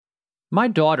My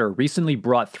daughter recently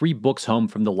brought 3 books home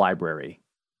from the library: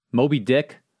 Moby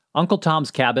Dick, Uncle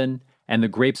Tom's Cabin, and The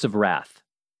Grapes of Wrath.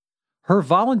 Her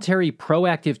voluntary,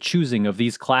 proactive choosing of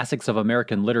these classics of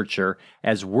American literature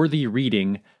as worthy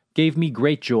reading gave me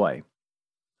great joy.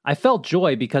 I felt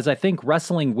joy because I think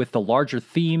wrestling with the larger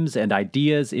themes and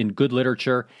ideas in good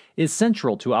literature is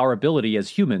central to our ability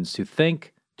as humans to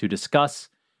think, to discuss,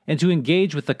 and to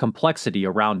engage with the complexity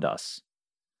around us.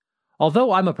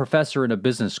 Although I'm a professor in a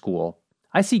business school,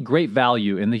 I see great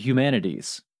value in the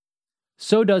humanities.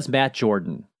 So does Matt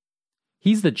Jordan.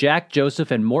 He's the Jack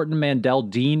Joseph and Morton Mandel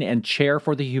Dean and Chair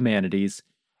for the Humanities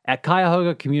at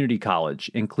Cuyahoga Community College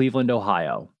in Cleveland,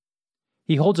 Ohio.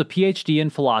 He holds a PhD in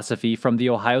philosophy from The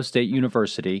Ohio State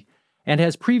University and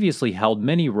has previously held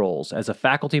many roles as a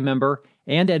faculty member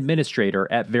and administrator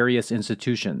at various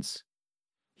institutions.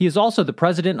 He is also the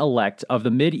president-elect of the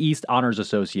Mid-East Honors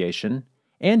Association,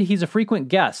 and he's a frequent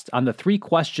guest on the 3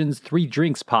 Questions, 3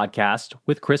 Drinks podcast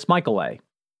with Chris Michaelay.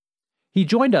 He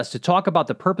joined us to talk about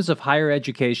the purpose of higher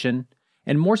education,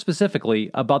 and more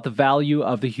specifically, about the value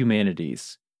of the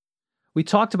humanities. We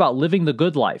talked about living the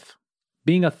good life,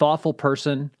 being a thoughtful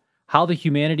person, how the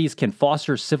humanities can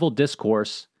foster civil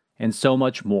discourse, and so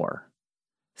much more.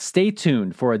 Stay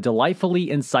tuned for a delightfully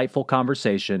insightful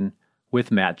conversation with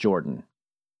Matt Jordan.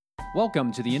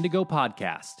 Welcome to the Indigo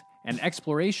Podcast, an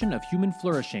exploration of human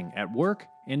flourishing at work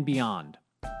and beyond.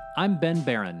 I'm Ben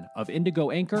Barron of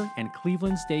Indigo Anchor and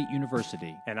Cleveland State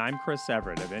University. And I'm Chris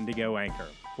Everett of Indigo Anchor.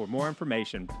 For more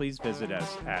information, please visit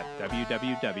us at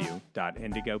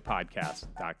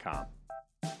www.indigopodcast.com.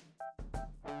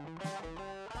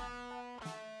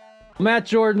 Matt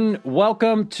Jordan,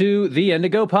 welcome to the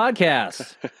Indigo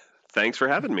Podcast. Thanks for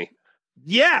having me.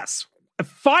 Yes!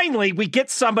 Finally, we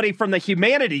get somebody from the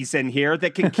humanities in here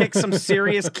that can kick some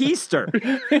serious keister.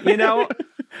 You know,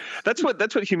 that's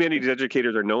what humanities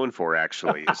educators are known for.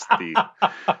 Actually, is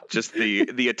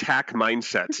the attack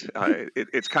mindset.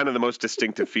 It's kind of the most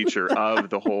distinctive feature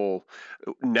of the whole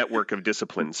network of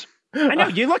disciplines. I know.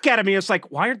 You look at them and it's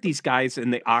like, why aren't these guys in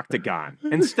the octagon?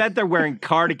 Instead, they're wearing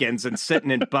cardigans and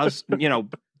sitting in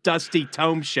dusty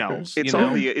tome shelves.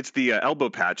 It's the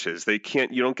elbow patches.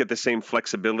 You don't get the same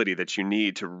flexibility that you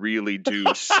need to really do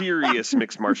serious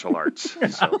mixed martial arts.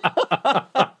 So.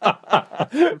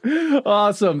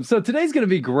 Awesome. So today's going to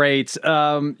be great.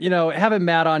 Having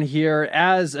Matt on here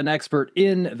as an expert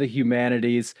in the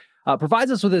humanities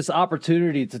provides us with this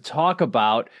opportunity to talk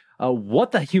about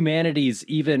what the humanities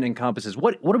even encompasses.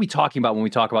 What are we talking about when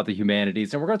we talk about the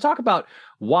humanities? And we're going to talk about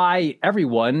why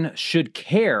everyone should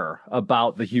care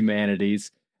about the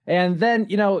humanities. And then,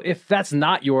 if that's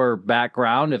not your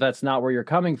background, if that's not where you're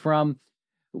coming from,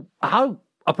 how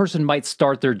a person might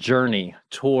start their journey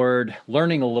toward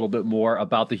learning a little bit more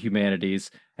about the humanities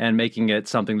and making it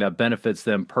something that benefits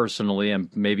them personally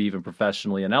and maybe even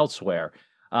professionally and elsewhere.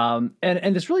 And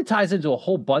this really ties into a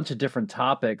whole bunch of different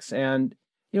topics. And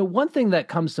one thing that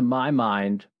comes to my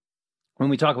mind when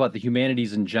we talk about the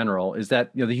humanities in general is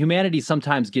that, the humanities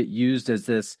sometimes get used as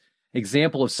this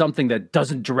example of something that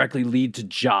doesn't directly lead to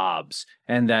jobs.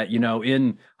 And that,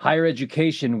 in higher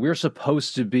education, we're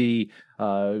supposed to be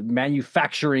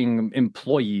manufacturing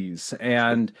employees.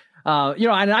 And,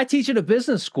 and I teach at a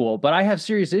business school, but I have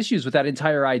serious issues with that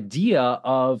entire idea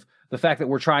of the fact that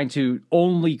we're trying to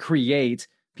only create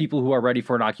people who are ready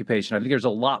for an occupation. I think there's a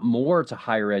lot more to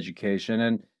higher education.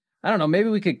 And I don't know, maybe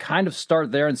we could kind of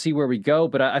start there and see where we go.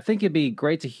 But I think it'd be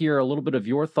great to hear a little bit of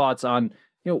your thoughts on,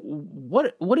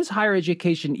 what is higher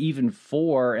education even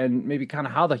for, and maybe kind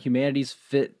of how the humanities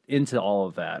fit into all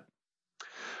of that.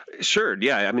 Sure.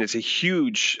 Yeah. I mean, it's a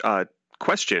huge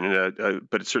question,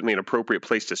 but it's certainly an appropriate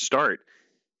place to start.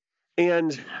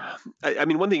 And I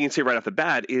mean, one thing you can say right off the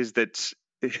bat is that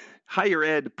higher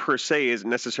ed per se isn't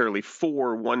necessarily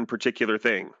for one particular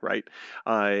thing, right?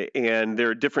 And there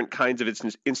are different kinds of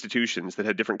institutions that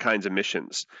have different kinds of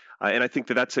missions. And I think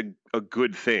that that's a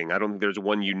good thing. I don't think there's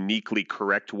one uniquely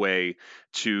correct way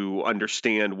to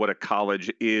understand what a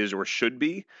college is or should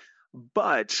be.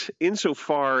 But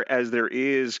insofar as there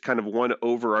is kind of one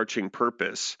overarching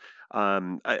purpose,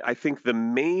 I think the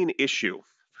main issue,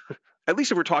 at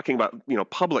least if we're talking about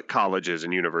public colleges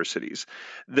and universities,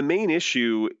 the main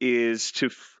issue is to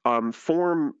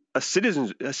form a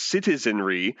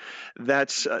citizenry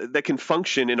that can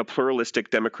function in a pluralistic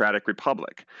democratic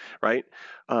republic, right?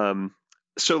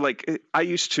 So like I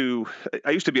used to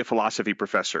be a philosophy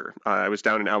professor. I was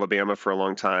down in Alabama for a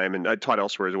long time, and I taught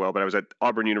elsewhere as well. But I was at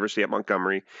Auburn University at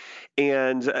Montgomery,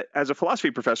 and as a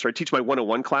philosophy professor, I teach my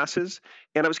 101 classes,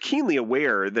 and I was keenly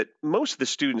aware that most of the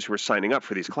students who were signing up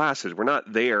for these classes were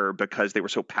not there because they were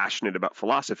so passionate about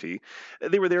philosophy.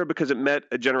 They were there because it met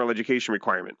a general education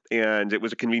requirement, and it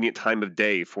was a convenient time of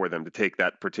day for them to take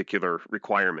that particular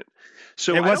requirement.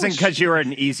 So It wasn't because you were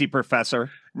an easy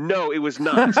professor. No, it was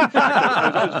not. In fact,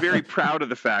 I was very proud of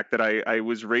the fact that I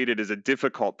was rated as a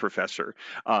difficult professor.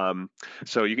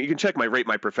 So you can check my Rate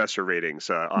My Professor ratings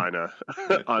on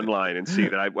online and see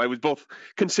that I was both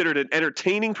considered an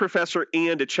entertaining professor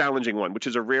and a challenging one, which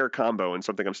is a rare combo and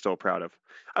something I'm still proud of.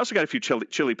 I also got a few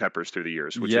chili peppers through the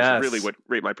years, which is really what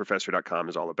RateMyProfessor.com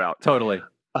is all about. Totally.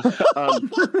 But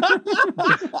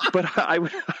I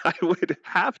would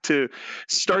have to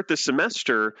start the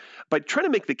semester by trying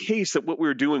to make the case that what we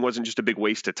were doing wasn't just a big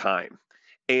waste of time.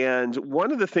 And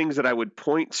one of the things that I would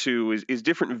point to is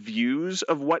different views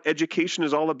of what education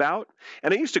is all about.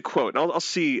 And I used to quote, and I'll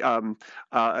see,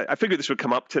 I figured this would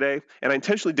come up today, and I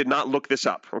intentionally did not look this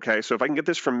up. Okay, so if I can get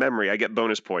this from memory, I get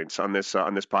bonus points on this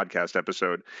podcast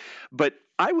episode. But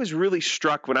I was really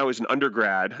struck when I was an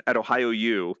undergrad at Ohio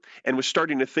U and was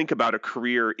starting to think about a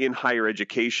career in higher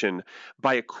education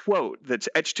by a quote that's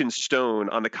etched in stone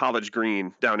on the college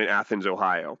green down in Athens,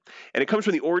 Ohio. And it comes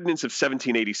from the Ordinance of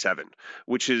 1787,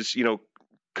 which is,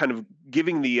 kind of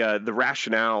giving the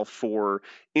rationale for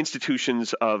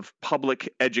institutions of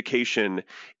public education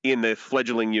in the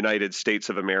fledgling United States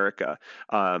of America.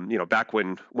 Back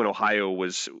when Ohio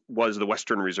was the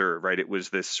Western Reserve, right? It was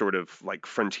this sort of like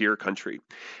frontier country,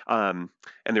 and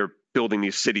they're building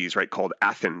these cities, right, called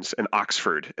Athens and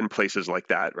Oxford and places like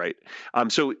that, right?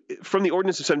 So from the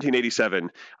Ordinance of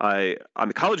 1787, on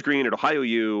the college green at Ohio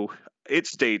U, it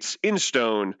states in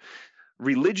stone,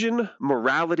 religion,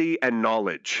 morality, and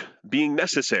knowledge being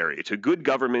necessary to good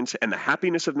government and the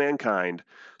happiness of mankind,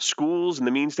 schools and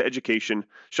the means to education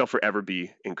shall forever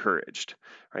be encouraged.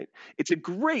 Right? It's a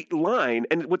great line,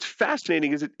 and what's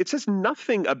fascinating is it says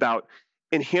nothing about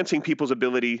enhancing people's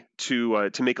ability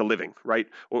to make a living, right,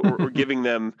 or giving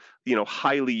them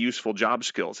highly useful job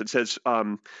skills. It says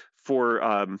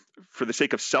for the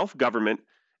sake of self-government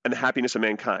and the happiness of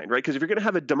mankind, right? Because if you're going to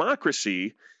have a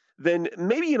democracy, then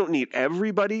maybe you don't need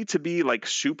everybody to be like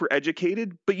super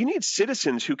educated, but you need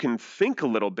citizens who can think a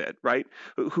little bit, right?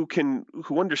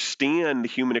 Who understand the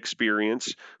human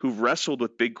experience, who've wrestled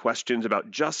with big questions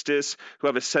about justice, who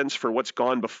have a sense for what's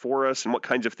gone before us and what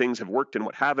kinds of things have worked and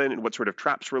what haven't, and what sort of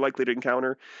traps we're likely to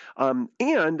encounter.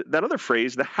 And that other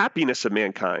phrase, the happiness of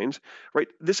mankind, right?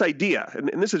 This idea,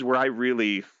 and this is where I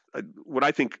really, what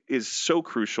I think is so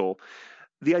crucial,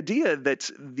 the idea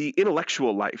that the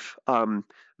intellectual life,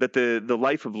 that the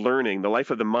life of learning, the life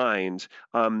of the mind,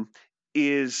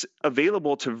 is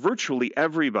available to virtually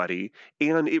everybody,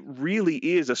 and it really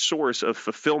is a source of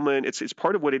fulfillment. It's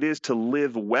part of what it is to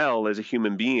live well as a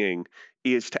human being,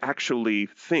 is to actually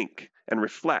think and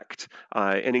reflect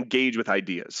and engage with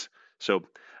ideas. So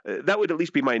that would at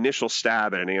least be my initial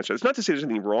stab at an answer. It's not to say there's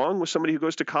anything wrong with somebody who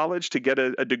goes to college to get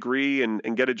a degree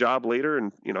and get a job later,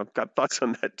 and I've got thoughts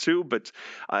on that too. But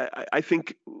I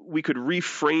think we could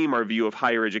reframe our view of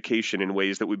higher education in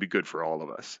ways that would be good for all of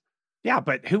us. Yeah,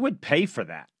 but who would pay for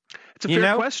that? It's a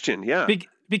fair question. Yeah,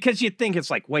 because you think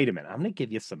it's like, wait a minute, I'm going to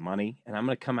give you some money, and I'm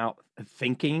going to come out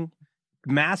thinking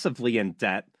massively in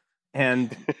debt,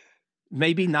 and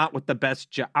maybe not with the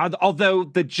best job. Although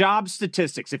the job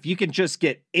statistics, if you can just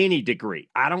get any degree,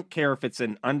 I don't care if it's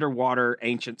in underwater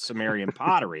ancient Sumerian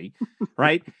pottery,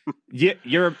 right?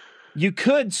 You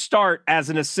could start as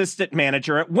an assistant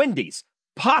manager at Wendy's,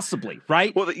 possibly,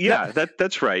 right? Well, yeah,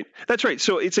 that's right. That's right.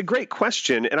 So it's a great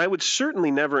question, and I would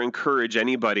certainly never encourage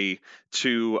anybody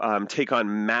to take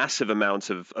on massive amounts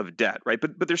of debt, right?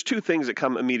 But there's two things that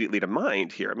come immediately to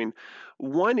mind here. I mean,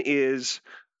 one is,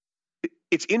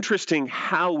 it's interesting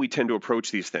how we tend to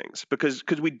approach these things, because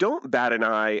we don't bat an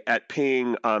eye at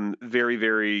paying very,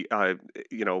 very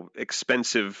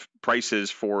expensive prices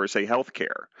for, say,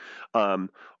 healthcare,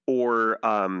 or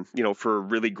for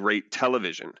really great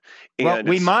television. And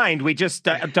we just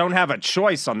don't have a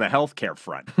choice on the healthcare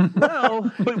front.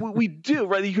 Well, but we do,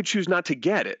 right? You could choose not to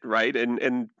get it, right?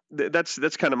 And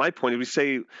that's kind of my point. We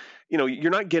say,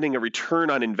 you're not getting a return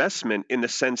on investment in the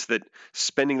sense that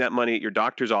spending that money at your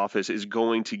doctor's office is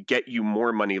going to get you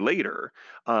more money later,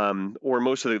 or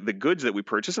most of the goods that we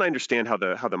purchase. And I understand how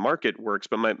the market works,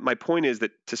 but my point is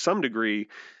that to some degree,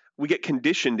 we get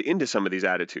conditioned into some of these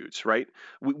attitudes, right?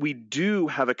 We do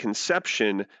have a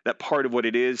conception that part of what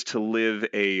it is to live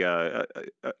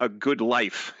a good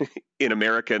life in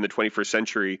America in the 21st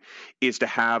century is to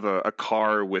have a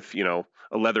car with,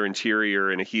 a leather interior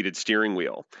and a heated steering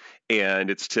wheel. And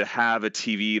it's to have a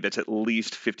TV that's at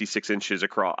least 56 inches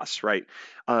across, right?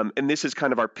 And this is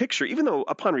kind of our picture, even though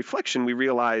upon reflection, we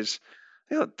realize,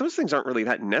 those things aren't really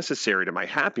that necessary to my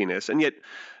happiness. And yet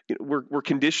we're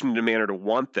conditioned in a manner to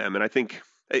want them. And I think,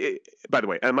 by the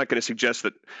way, I'm not going to suggest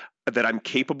that I'm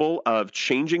capable of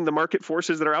changing the market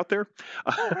forces that are out there.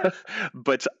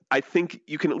 But I think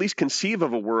you can at least conceive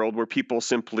of a world where people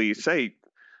simply say,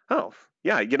 oh,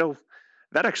 yeah,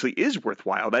 that actually is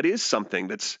worthwhile. That is something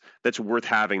that's worth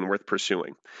having, worth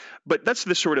pursuing. But that's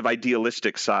the sort of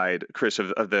idealistic side, Chris,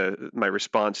 of my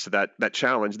response to that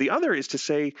challenge. The other is to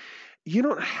say, you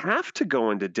don't have to go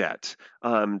into debt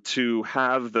to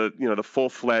have the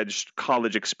full-fledged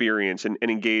college experience and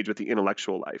engage with the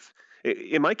intellectual life.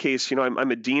 In my case,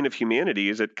 I'm a dean of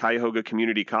humanities at Cuyahoga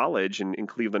Community College in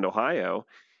Cleveland, Ohio.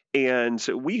 And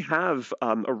we have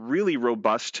a really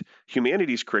robust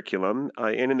humanities curriculum.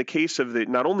 And in the case of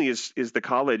not only is the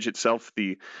college itself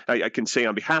I can say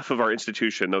on behalf of our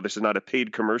institution, though this is not a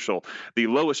paid commercial, the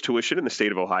lowest tuition in the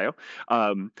state of Ohio.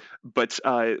 But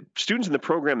students in the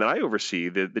program that I oversee,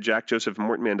 the Jack Joseph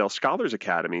Morton Mandel Scholars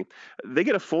Academy, they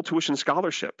get a full tuition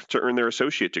scholarship to earn their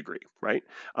associate degree, right?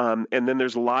 And then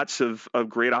there's lots of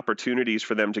great opportunities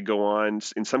for them to go on,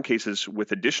 in some cases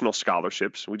with additional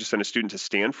scholarships. We just sent a student to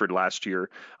Stanford last year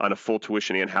on a full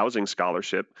tuition and housing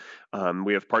scholarship.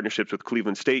 We have partnerships with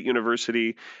Cleveland State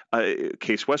University,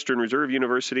 Case Western Reserve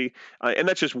University, and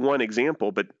that's just one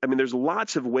example. But I mean, there's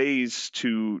lots of ways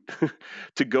to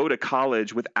to go to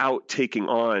college without taking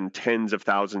on tens of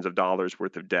thousands of dollars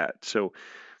worth of debt. So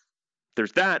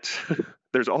there's that.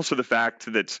 There's also the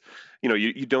fact that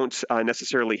you don't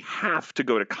necessarily have to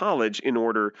go to college in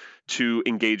order to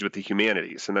engage with the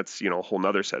humanities, and that's a whole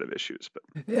nother set of issues.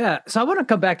 But yeah, so I want to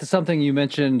come back to something you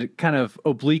mentioned kind of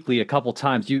obliquely a couple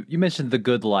times. You mentioned the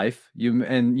good life.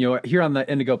 Here on the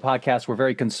Indigo podcast, we're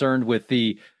very concerned with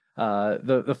the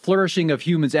flourishing of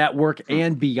humans at work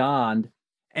and beyond.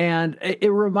 And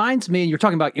it reminds me, and you're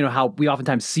talking about, how we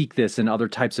oftentimes seek this in other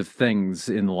types of things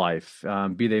in life,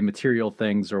 be they material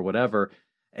things or whatever.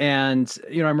 And,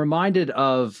 I'm reminded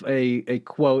of a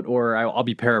quote, or I'll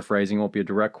be paraphrasing, it won't be a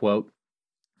direct quote,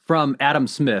 from Adam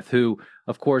Smith, who,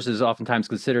 of course, is oftentimes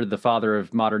considered the father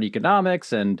of modern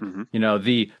economics and,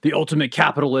 the ultimate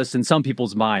capitalist in some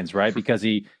people's minds, right? Because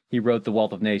he wrote The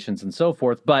Wealth of Nations and so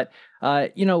forth. But,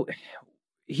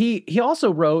 he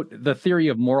also wrote The Theory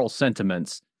of Moral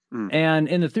Sentiments. And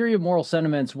in The Theory of Moral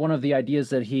Sentiments, one of the ideas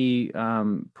that he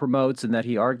promotes and that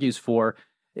he argues for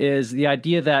is the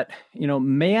idea that,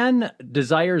 man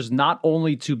desires not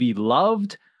only to be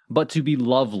loved, but to be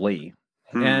lovely.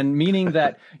 And meaning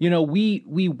that,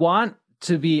 we want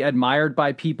to be admired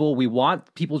by people, we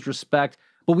want people's respect,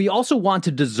 but we also want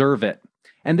to deserve it.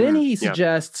 And then he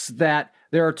suggests that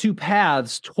there are two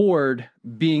paths toward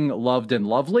being loved and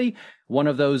lovely, one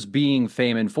of those being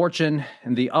fame and fortune,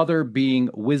 and the other being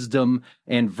wisdom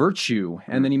and virtue.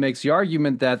 And then he makes the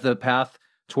argument that the path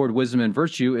toward wisdom and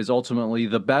virtue is ultimately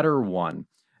the better one.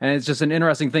 And it's just an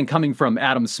interesting thing coming from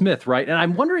Adam Smith, right? And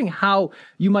I'm wondering how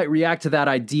you might react to that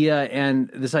idea and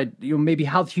this, maybe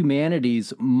how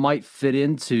humanities might fit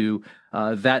into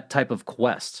that type of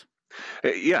quest.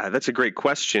 Yeah, that's a great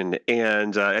question,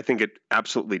 and I think it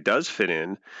absolutely does fit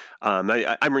in.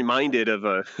 I'm reminded of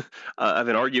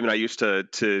an argument I used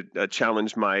to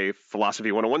challenge my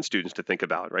philosophy 101 students to think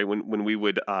about. Right, when we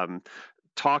would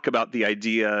talk about the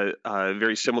idea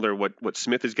very similar what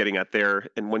Smith is getting at there,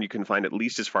 and one you can find at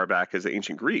least as far back as the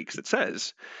ancient Greeks. It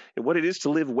says what it is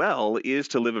to live well is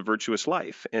to live a virtuous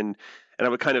life, and I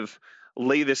would kind of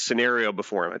lay this scenario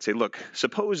before him. I'd say, look,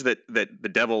 suppose that the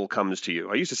devil comes to you.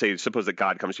 I used to say, suppose that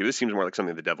God comes to you. This seems more like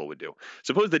something the devil would do.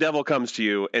 Suppose the devil comes to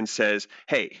you and says,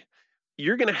 hey,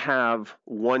 you're going to have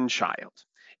one child,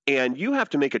 and you have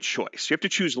to make a choice. You have to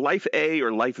choose life A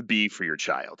or life B for your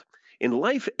child. In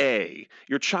life A,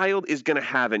 your child is going to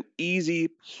have an easy,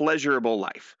 pleasurable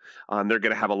life. They're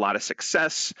going to have a lot of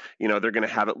success. They're going to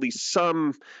have at least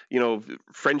some,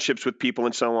 friendships with people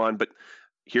and so on. But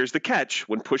here's the catch.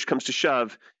 When push comes to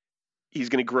shove, he's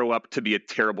going to grow up to be a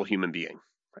terrible human being.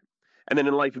 Right? And then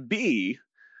in life B,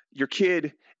 your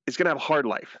kid is going to have a hard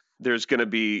life. There's going to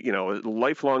be, a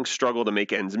lifelong struggle to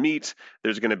make ends meet.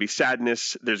 There's going to be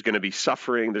sadness. There's going to be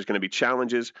suffering. There's going to be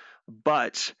challenges.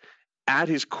 But at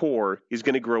his core, he's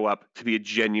going to grow up to be a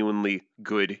genuinely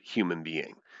good human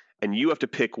being. And you have to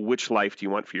pick which life do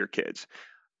you want for your kids.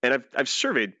 And I've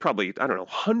surveyed probably, I don't know,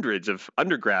 hundreds of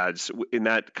undergrads in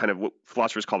that kind of what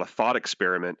philosophers call a thought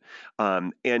experiment.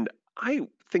 And I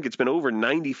think it's been over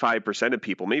 95% of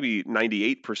people, maybe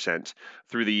 98%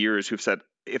 through the years who've said,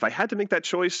 if I had to make that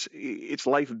choice, it's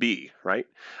life B, right?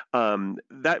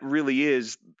 That really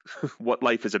is what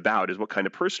life is about, is what kind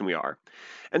of person we are.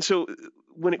 And so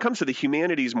when it comes to the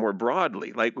humanities more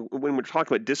broadly, like when we're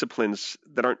talking about disciplines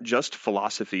that aren't just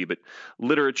philosophy, but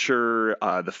literature,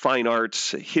 the fine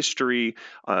arts, history,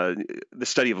 the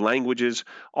study of languages,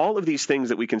 all of these things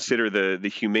that we consider the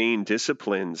humane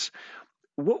disciplines,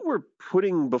 what we're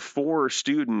putting before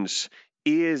students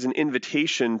is an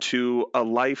invitation to a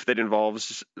life that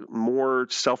involves more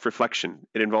self-reflection.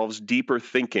 It involves deeper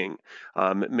thinking,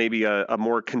 maybe a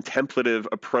more contemplative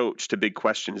approach to big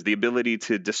questions, the ability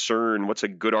to discern what's a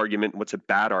good argument and what's a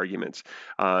bad argument,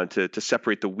 to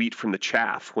separate the wheat from the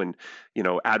chaff when,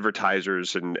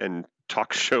 advertisers and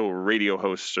talk show radio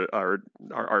hosts are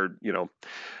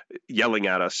yelling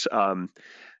at us.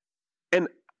 And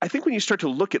I think when you start to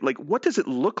look at, like, what does it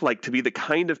look like to be the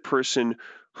kind of person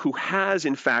who has,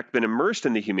 in fact, been immersed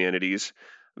in the humanities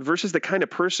versus the kind of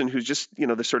person who's just,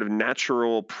 the sort of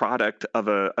natural product of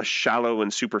a shallow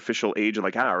and superficial age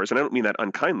like ours. And I don't mean that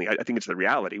unkindly. I think it's the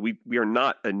reality. We are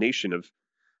not a nation of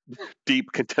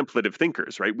deep contemplative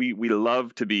thinkers, right? We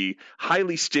love to be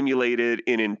highly stimulated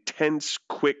in intense,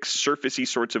 quick, surfacey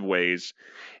sorts of ways.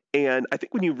 And I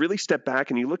think when you really step back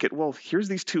and you look at, well, here's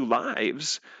these two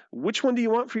lives, which one do you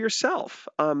want for yourself?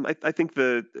 I think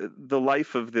the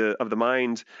life of the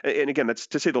mind, and again, that's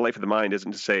to say the life of the mind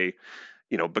isn't to say,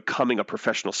 becoming a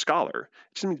professional scholar.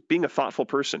 It just means being a thoughtful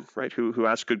person, right? Who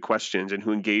asks good questions and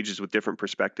who engages with different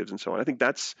perspectives and so on. I think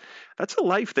that's a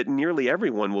life that nearly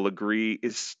everyone will agree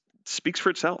speaks for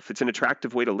itself. It's an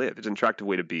attractive way to live. It's an attractive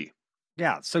way to be.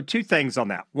 Yeah. So two things on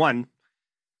that. One,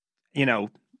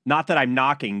 not that I'm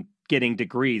knocking getting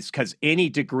degrees, because any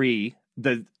degree,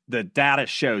 the data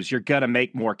shows you're going to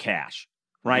make more cash,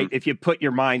 right? Mm-hmm. If you put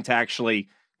your mind to actually,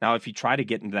 now if you try to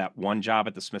get into that one job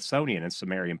at the Smithsonian in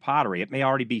Sumerian pottery, it may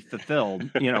already be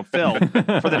filled for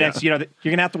the next, you're going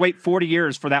to have to wait 40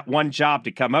 years for that one job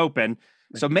to come open.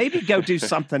 So maybe go do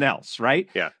something else, right?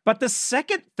 Yeah. But the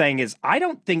second thing is, I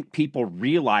don't think people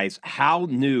realize how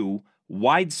new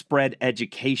widespread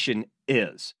education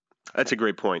is. That's a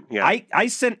great point. Yeah. I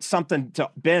sent something to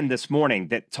Ben this morning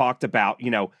that talked about,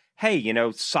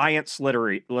 hey, science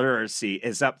literacy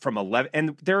is up from 11,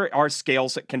 and there are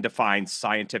scales that can define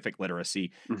scientific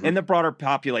literacy. Mm-hmm. And the broader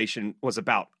population was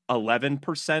about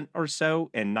 11% or so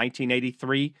in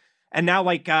 1983. And now,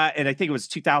 and I think it was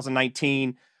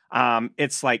 2019,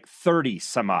 it's like 30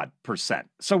 some odd percent.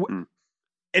 So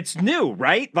it's new,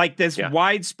 right? Like this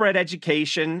widespread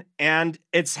education, and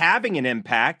it's having an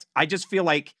impact. I just feel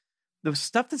like the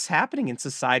stuff that's happening in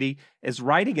society is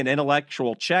writing an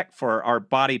intellectual check for our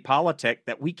body politic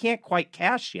that we can't quite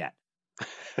cash yet.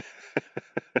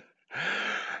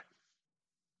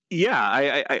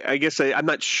 Yeah, I guess I'm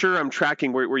not sure I'm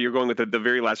tracking where you're going with the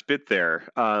very last bit there.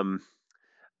 I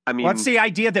mean, it's the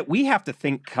idea that we have to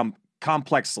think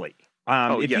complexly.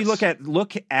 You look at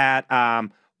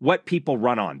what people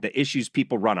run on, the issues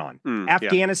people run on,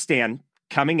 Afghanistan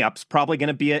coming up is probably going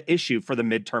to be an issue for the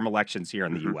midterm elections here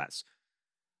in the U.S.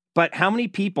 But how many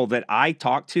people that I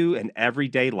talk to in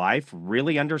everyday life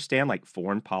really understand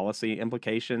foreign policy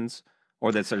implications,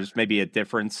 or that there's maybe a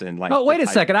difference in Oh, wait a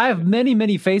second. I have many,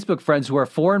 many Facebook friends who are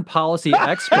foreign policy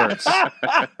experts.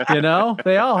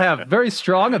 They all have very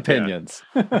strong opinions.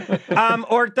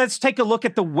 Or let's take a look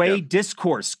at the way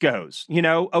discourse goes.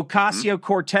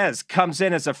 Ocasio-Cortez comes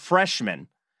in as a freshman,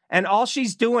 and all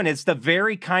she's doing is the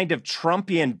very kind of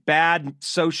Trumpian bad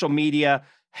social media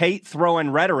hate-throwing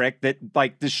rhetoric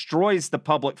that destroys the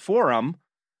public forum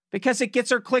because it gets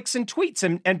her clicks and tweets,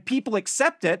 and people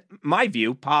accept it. My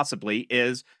view, possibly,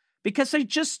 is because they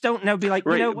just don't know. Right,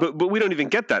 but we don't even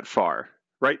get that far,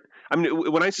 right? I mean,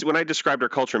 when I described our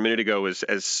culture a minute ago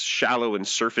as shallow and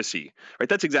surfacey, right?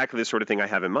 That's exactly the sort of thing I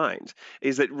have in mind.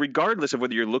 Is that regardless of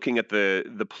whether you're looking at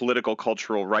the political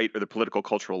cultural right or the political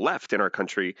cultural left in our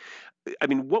country, I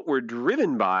mean, what we're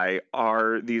driven by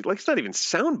are these, it's not even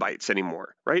sound bites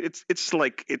anymore, right? It's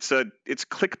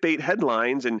clickbait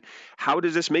headlines, and how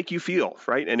does this make you feel,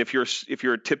 right? And if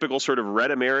you're a typical sort of red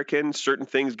American, certain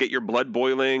things get your blood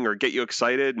boiling or get you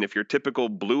excited, and if you're typical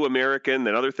blue American,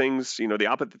 then other things, the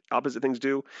opposite things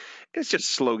do. It's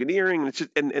just sloganeering, it's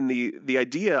just, and the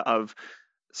idea of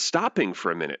stopping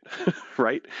for a minute,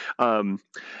 right?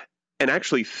 And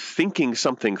actually thinking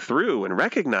something through and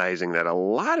recognizing that a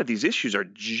lot of these issues are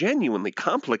genuinely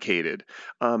complicated.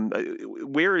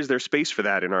 Where is there space for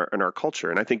that in our culture?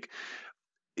 And I think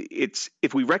it's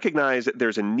if we recognize that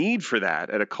there's a need for that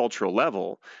at a cultural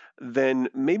level, then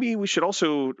maybe we should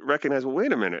also recognize, well,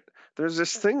 wait a minute, there's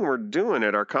this thing we're doing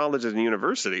at our colleges and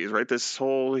universities, right? This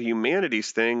whole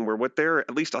humanities thing where what they're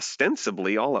at least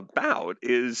ostensibly all about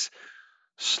is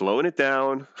slowing it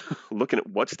down, looking at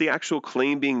what's the actual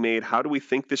claim being made, how do we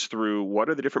think this through, what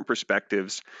are the different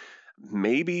perspectives.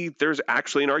 Maybe there's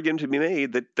actually an argument to be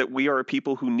made that we are a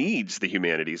people who needs the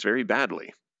humanities very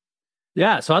badly.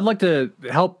 Yeah, so I'd like to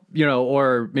help,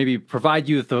 or maybe provide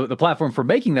you with the platform for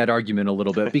making that argument a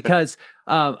little bit, because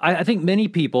I think many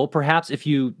people, perhaps if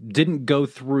you didn't go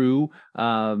through,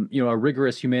 a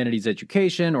rigorous humanities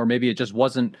education, or maybe it just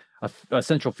wasn't a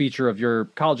central feature of your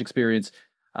college experience,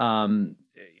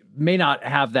 may not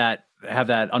have that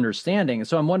understanding.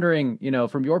 So I'm wondering,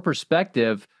 from your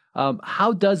perspective,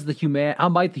 how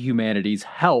might the humanities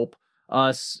help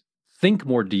us think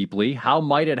more deeply? How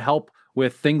might it help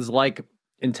with things like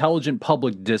intelligent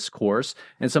public discourse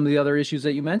and some of the other issues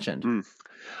that you mentioned?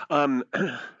 In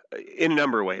a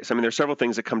number of ways. I mean, there's several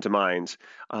things that come to mind,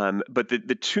 but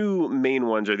the two main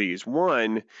ones are these.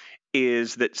 One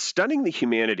is that studying the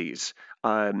humanities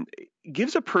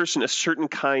gives a person a certain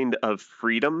kind of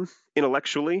freedom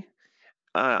intellectually.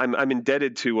 I'm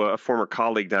indebted to a former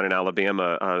colleague down in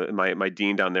Alabama. My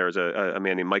dean down there is a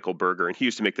man named Michael Berger, and he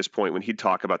used to make this point when he'd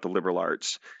talk about the liberal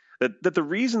arts. That the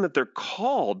reason that they're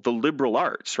called the liberal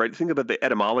arts, right? Think about the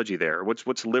etymology there.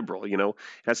 What's liberal? It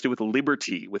has to do with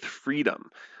liberty, with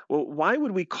freedom. Well, why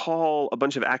would we call a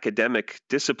bunch of academic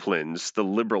disciplines the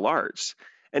liberal arts?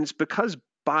 And it's because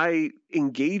by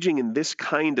engaging in this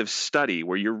kind of study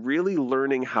where you're really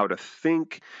learning how to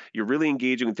think, you're really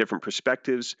engaging with different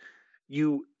perspectives,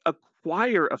 you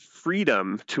acquire a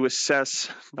freedom to assess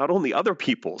not only other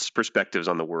people's perspectives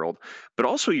on the world, but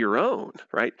also your own,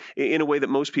 right? In a way that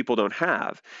most people don't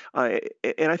have. And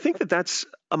I think that that's,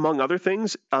 among other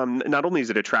things, not only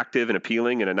is it attractive and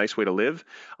appealing and a nice way to live,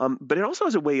 but it also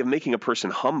has a way of making a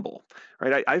person humble,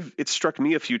 right? It's struck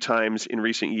me a few times in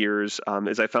recent years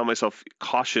as I found myself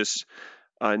cautious,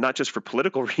 not just for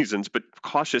political reasons, but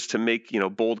cautious to make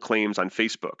bold claims on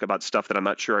Facebook about stuff that I'm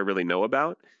not sure I really know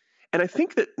about. And I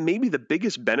think that maybe the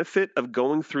biggest benefit of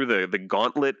going through the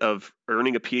gauntlet of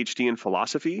earning a PhD in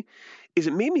philosophy is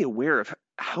it made me aware of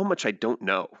how much I don't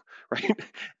know, right?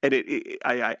 And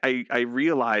I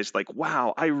realized, like,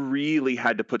 wow, I really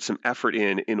had to put some effort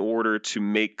in order to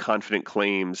make confident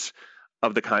claims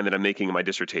of the kind that I'm making in my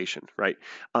dissertation, right?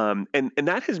 And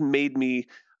that has made me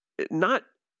not,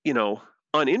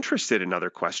 uninterested in other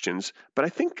questions, but I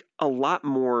think a lot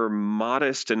more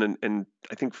modest and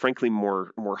I think frankly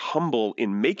more humble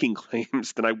in making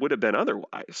claims than I would have been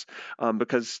otherwise,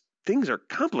 because things are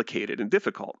complicated and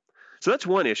difficult. So that's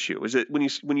one issue: is that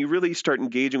when you really start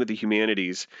engaging with the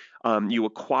humanities, you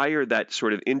acquire that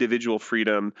sort of individual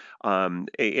freedom,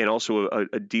 and also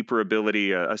a deeper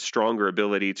ability, a stronger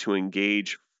ability to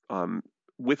engage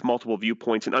with multiple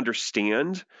viewpoints and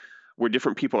understand where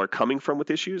different people are coming from with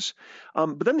issues.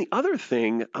 But then the other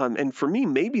thing, and for me,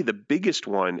 maybe the biggest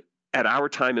one at our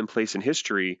time and place in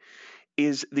history,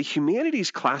 is the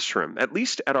humanities classroom, at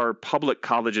least at our public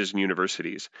colleges and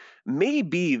universities, may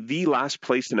be the last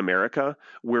place in America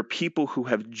where people who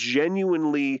have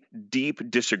genuinely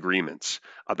deep disagreements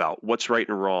about what's right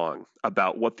and wrong,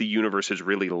 about what the universe is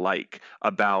really like,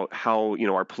 about how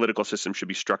our political system should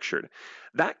be structured,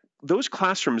 those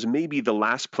classrooms may be the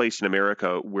last place in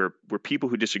America where people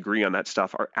who disagree on that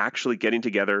stuff are actually getting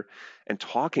together and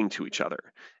talking to each other.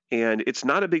 And it's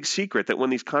not a big secret that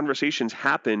when these conversations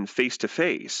happen face to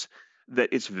face, that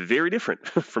it's very different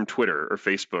from Twitter or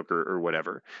Facebook or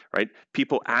whatever, right?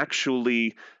 People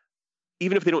actually,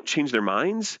 even if they don't change their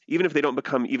minds, even if they don't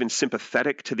become even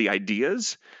sympathetic to the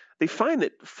ideas, they find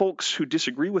that folks who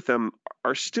disagree with them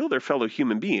are still their fellow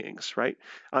human beings, right?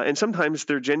 And sometimes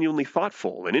they're genuinely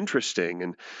thoughtful and interesting.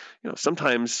 And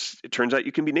sometimes it turns out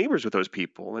you can be neighbors with those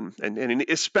people. And in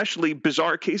especially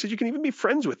bizarre cases, you can even be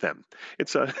friends with them.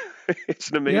 It's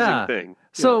it's an amazing thing.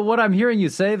 So what I'm hearing you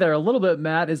say there a little bit,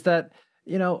 Matt, is that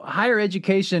higher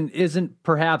education isn't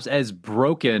perhaps as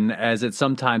broken as it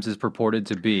sometimes is purported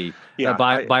to be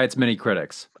by its many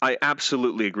critics. I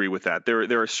absolutely agree with that.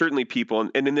 There are certainly people,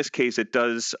 and in this case, it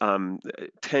does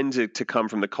tend to come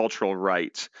from the cultural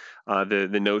right.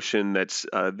 The notion that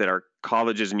our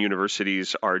colleges and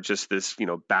universities are just this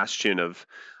bastion of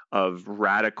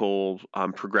radical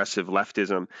progressive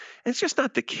leftism. And it's just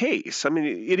not the case. I mean,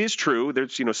 it is true.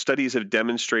 There's studies have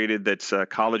demonstrated that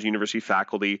college university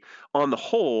faculty, on the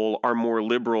whole, are more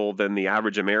liberal than the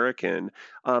average American.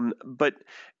 But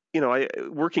I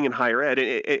working in higher ed,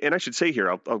 and I should say here,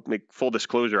 I'll make full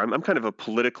disclosure. I'm kind of a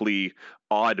politically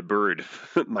odd bird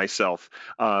myself.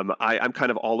 I'm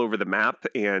kind of all over the map,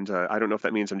 and I don't know if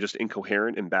that means I'm just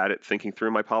incoherent and bad at thinking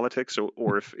through my politics,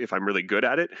 or if I'm really good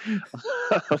at it.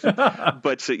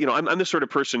 But I'm the sort of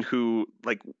person who,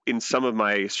 like, in some of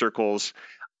my circles,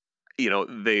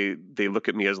 they look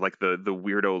at me as like the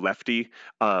weirdo lefty,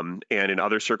 and in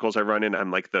other circles I run in, I'm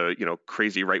like the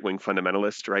crazy right wing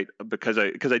fundamentalist, right? Because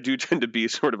I do tend to be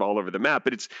sort of all over the map,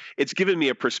 but it's given me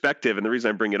a perspective, and the reason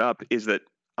I bring it up is that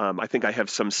I think I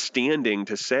have some standing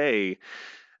to say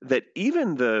that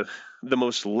even the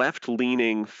most left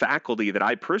leaning faculty that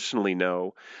I personally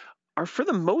know are for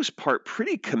the most part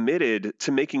pretty committed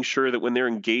to making sure that when they're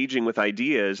engaging with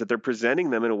ideas that they're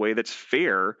presenting them in a way that's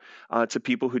fair to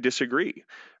people who disagree,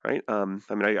 right?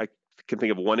 I can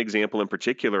think of one example in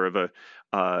particular of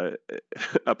uh,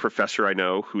 a professor I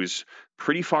know who's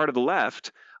pretty far to the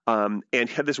left, and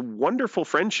had this wonderful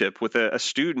friendship with a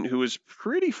student who was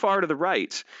pretty far to the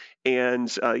right.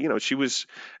 And she was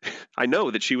I know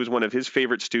that she was one of his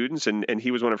favorite students, and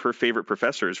he was one of her favorite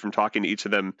professors from talking to each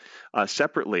of them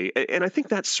separately. And I think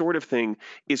that sort of thing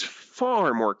is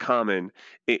far more common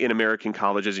in American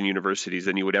colleges and universities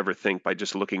than you would ever think by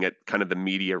just looking at kind of the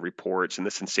media reports and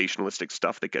the sensationalistic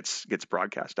stuff that gets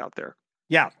broadcast out there.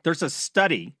 Yeah, there's a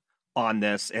study on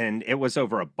this, and it was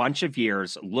over a bunch of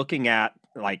years looking at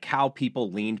like how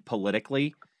people leaned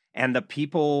politically, and the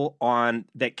people on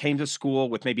that came to school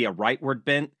with maybe a rightward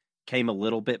bent came a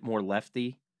little bit more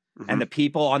lefty, and the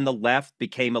people on the left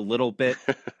became a little bit.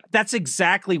 That's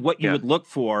exactly what you Yeah. would look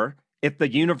for if the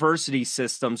university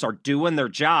systems are doing their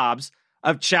jobs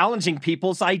of challenging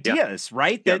people's ideas,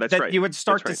 right? Yeah, That that's right. you would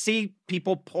start That's to see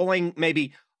people pulling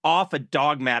maybe off a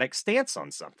dogmatic stance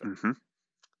on something. Mm-hmm.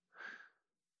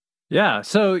 Yeah.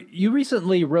 So you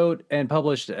recently wrote and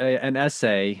published an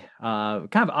essay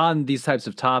kind of on these types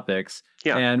of topics.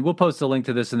 Yeah. And we'll post a link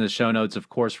to this in the show notes, of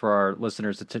course, for our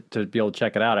listeners to be able to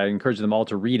check it out. I encourage them all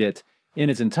to read it in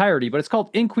its entirety. But it's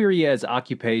called Inquiry as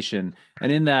Occupation. And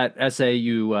in that essay,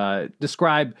 you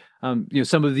describe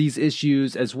some of these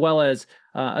issues, as well as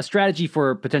a strategy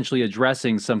for potentially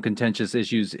addressing some contentious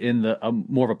issues in the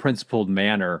more of a principled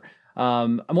manner.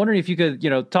 I'm wondering if you could,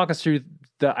 talk us through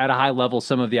at a high level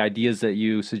some of the ideas that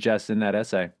you suggest in that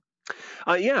essay.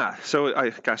 Yeah. So, I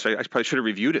probably should have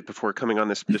reviewed it before coming on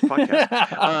this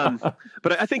podcast.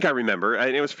 But I think I remember,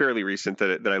 and it was fairly recent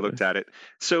that I looked at it.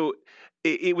 So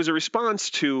it was a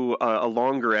response to a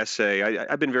longer essay.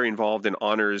 I've been very involved in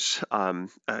honors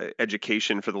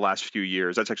education for the last few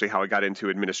years. That's actually how I got into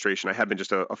administration. I had been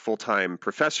just a full-time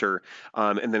professor,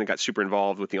 and then I got super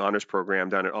involved with the honors program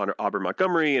down at Auburn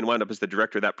Montgomery, and wound up as the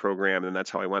director of that program. And that's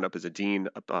how I wound up as a dean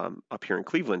up here in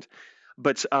Cleveland.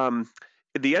 But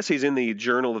the essay's in the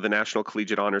Journal of the National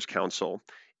Collegiate Honors Council,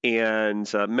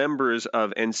 and members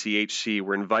of NCHC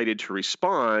were invited to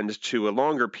respond to a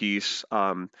longer piece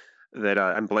that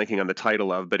I'm blanking on the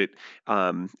title of, but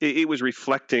it was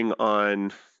reflecting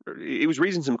on, it was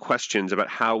raising some questions about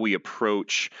how we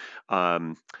approach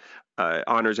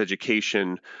honors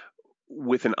education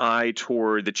with an eye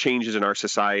toward the changes in our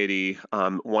society,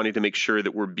 wanting to make sure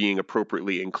that we're being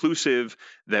appropriately inclusive,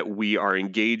 that we are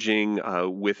engaging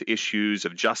with issues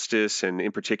of justice, and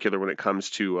in particular when it comes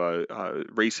to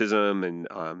racism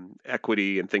and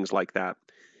equity and things like that.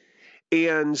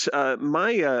 And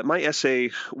my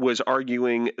essay was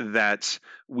arguing that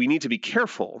we need to be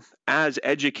careful as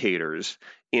educators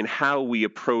in how we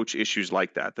approach issues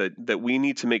like that. That we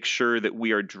need to make sure that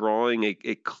we are drawing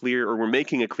a clear, or we're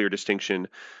making a clear distinction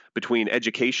between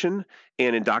education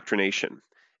and indoctrination.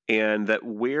 And that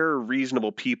where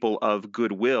reasonable people of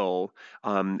goodwill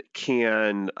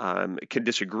can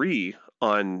disagree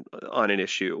on an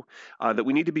issue, that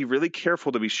we need to be really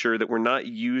careful to be sure that we're not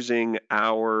using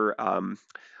our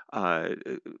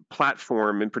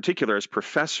platform, in particular as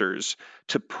professors,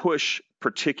 to push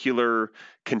particular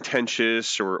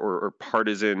contentious or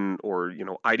partisan or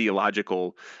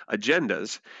ideological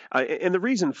agendas. And the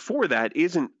reason for that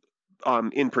isn't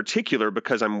in particular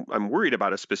because I'm worried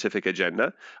about a specific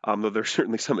agenda, though there's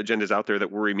certainly some agendas out there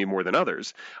that worry me more than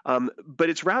others. But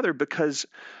it's rather because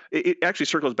it actually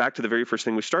circles back to the very first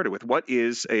thing we started with. What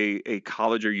is a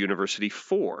college or university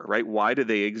for, right? Why do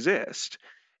they exist?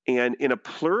 And in a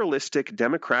pluralistic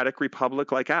democratic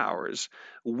republic like ours,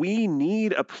 we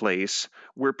need a place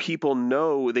where people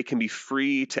know they can be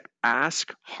free to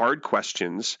ask hard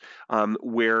questions,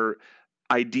 where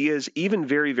ideas, even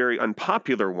very, very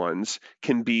unpopular ones,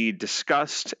 can be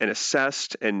discussed and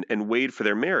assessed and weighed for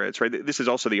their merits, right? This is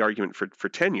also the argument for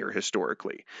tenure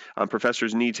historically.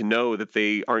 Professors need to know that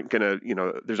they aren't going to,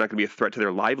 there's not going to be a threat to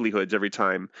their livelihoods every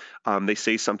time they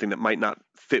say something that might not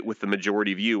fit with the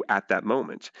majority view at that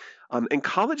moment. And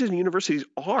colleges and universities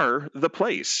are the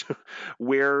place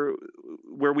where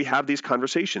we have these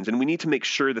conversations, and we need to make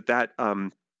sure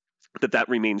that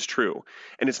remains true.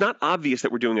 And it's not obvious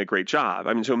that we're doing a great job.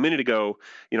 I mean, so a minute ago,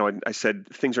 I said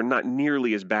things are not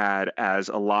nearly as bad as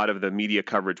a lot of the media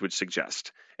coverage would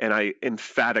suggest. And I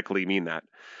emphatically mean that.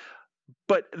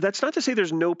 But that's not to say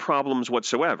there's no problems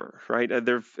whatsoever, right?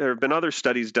 There have been other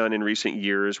studies done in recent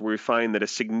years where we find that a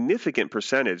significant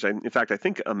percentage, in fact, I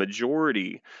think a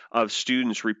majority of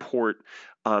students report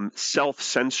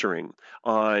self-censoring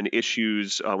on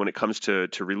issues when it comes to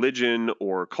religion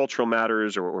or cultural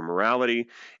matters or morality.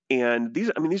 And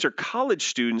these are college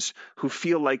students who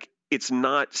feel like it's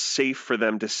not safe for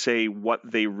them to say what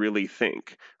they really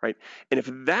think, right? And if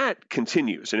that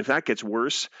continues, and if that gets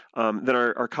worse, then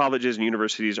our colleges and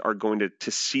universities are going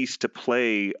to cease to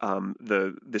play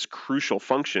this crucial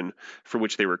function for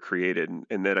which they were created,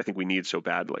 and that I think we need so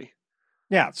badly.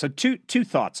 Yeah, so two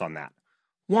thoughts on that.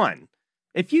 One,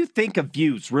 if you think a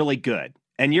view's really good,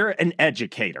 and you're an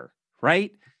educator,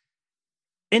 right?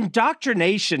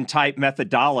 Indoctrination type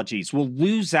methodologies will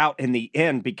lose out in the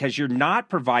end because you're not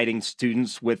providing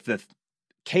students with the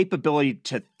capability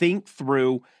to think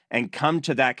through and come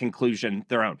to that conclusion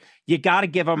their own. You got to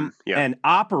give them an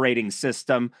operating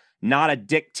system, not a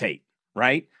dictate,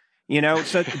 right?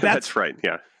 So that's right.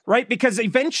 Yeah. Right. Because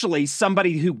eventually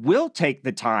somebody who will take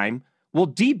the time will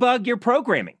debug your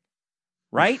programming.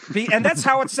 Right? And that's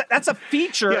that's a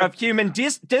feature of human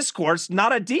discourse,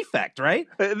 not a defect, right?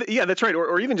 Yeah, that's right.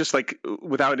 Or even just like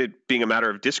without it being a matter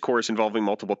of discourse involving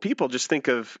multiple people, just think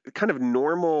of kind of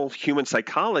normal human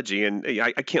psychology. And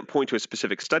I can't point to a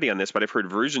specific study on this, but I've heard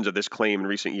versions of this claim in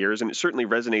recent years. And it certainly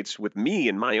resonates with me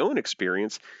in my own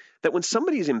experience that when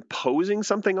somebody's imposing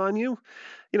something on you,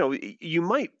 you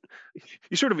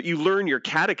learn your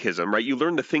catechism, right? You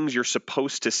learn the things you're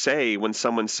supposed to say when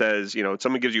someone says,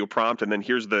 someone gives you a prompt and then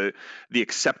here's the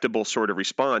acceptable sort of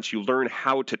response. You learn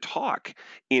how to talk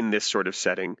in this sort of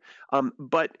setting.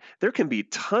 But there can be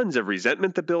tons of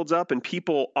resentment that builds up, and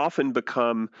people often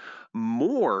become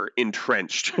more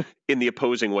entrenched in the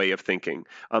opposing way of thinking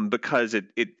because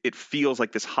it feels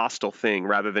like this hostile thing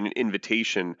rather than an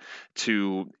invitation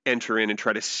to enter in and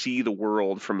try to see the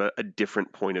world from a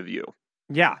different point of view.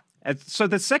 Yeah. So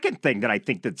the second thing I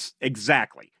think that's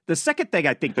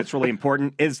really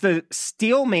important is the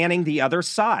steel manning the other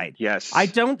side. Yes. I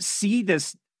don't see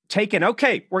this taken,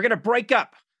 okay, we're going to break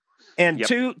up and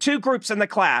two groups in the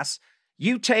class.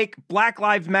 You take Black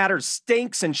Lives Matter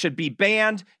stinks and should be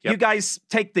banned. Yep. You guys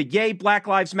take the yay Black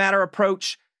Lives Matter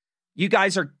approach. You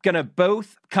guys are going to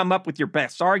both come up with your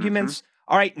best arguments. Mm-hmm.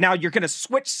 All right, now you're going to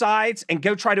switch sides and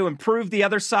go try to improve the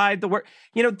other side.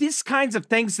 These kinds of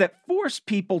things that force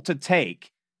people to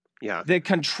take the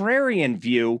contrarian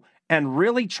view and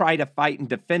really try to fight and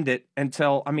defend it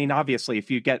until, obviously, if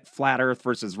you get flat earth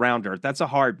versus round earth, that's a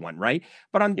hard one, right?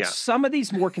 But on some of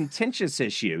these more contentious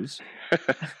issues,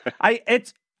 I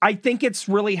think it's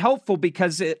really helpful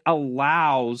because it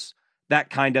allows that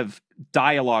kind of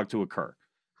dialogue to occur.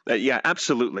 Yeah,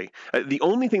 absolutely. The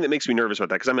only thing that makes me nervous about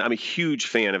that, because I'm a huge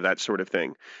fan of that sort of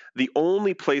thing, the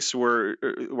only place where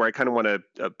I kind of want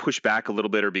to push back a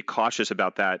little bit or be cautious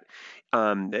about that,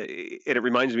 and it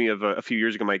reminds me of a few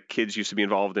years ago, my kids used to be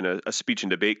involved in a speech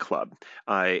and debate club,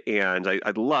 and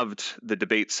I loved the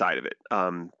debate side of it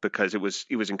because it was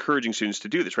encouraging students to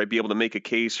do this, right? Be able to make a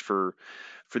case for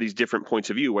these different points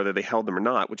of view, whether they held them or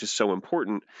not, which is so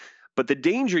important. But the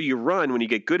danger you run when you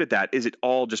get good at that is it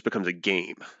all just becomes a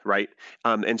game, right?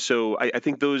 And so I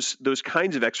think those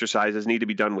kinds of exercises need to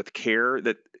be done with care,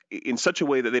 that in such a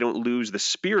way that they don't lose the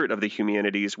spirit of the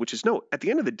humanities, which is at the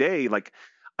end of the day, like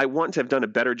I want to have done a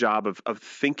better job of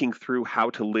thinking through how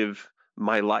to live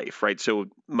my life, right? So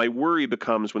my worry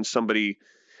becomes when somebody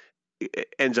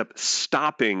ends up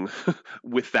stopping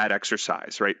with that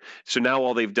exercise, right? So now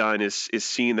all they've done is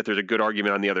seen that there's a good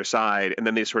argument on the other side, and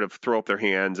then they sort of throw up their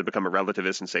hands and become a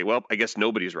relativist and say, well, I guess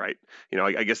nobody's right.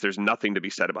 I guess there's nothing to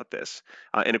be said about this.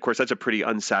 And of course, that's a pretty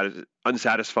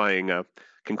unsatisfying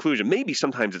conclusion. Maybe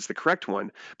sometimes it's the correct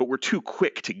one, but we're too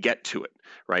quick to get to it,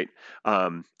 right?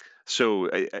 So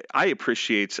I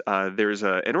appreciate there's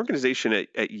an organization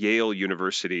at Yale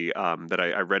University that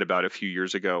I read about a few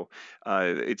years ago.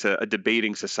 It's a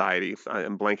debating society.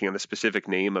 I'm blanking on the specific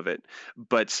name of it,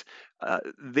 but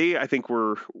they, I think,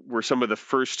 were some of the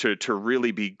first to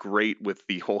really be great with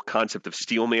the whole concept of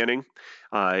steel manning.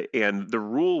 And the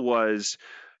rule was,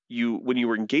 when you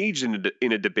were engaged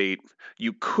in a debate,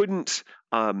 you couldn't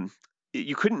um,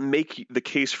 you couldn't make the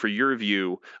case for your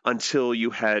view until you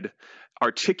had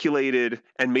articulated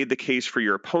and made the case for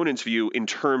your opponent's view in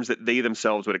terms that they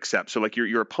themselves would accept. So like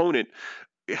your opponent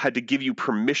had to give you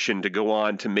permission to go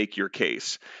on to make your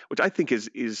case, which I think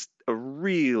is a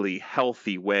really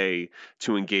healthy way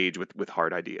to engage with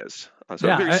hard ideas. So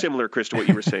very similar, Chris, to what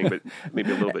you were saying, but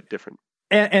maybe a little bit different.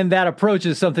 And that approach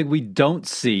is something we don't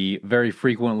see very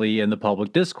frequently in the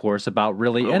public discourse about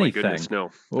really anything. My goodness,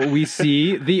 no. We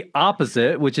see the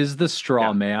opposite, which is the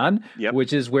straw man,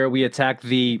 which is where we attack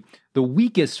the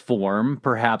weakest form,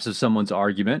 perhaps, of someone's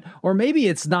argument, or maybe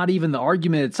it's not even the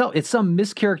argument itself. It's some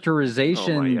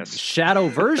mischaracterization, shadow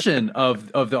version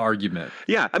of the argument.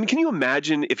 Yeah. I mean, can you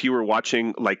imagine if you were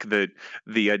watching like the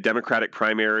Democratic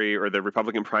primary or the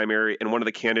Republican primary and one of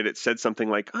the candidates said something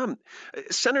like,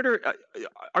 Senator,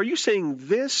 are you saying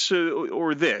this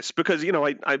or this? Because,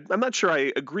 I'm not sure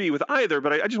I agree with either,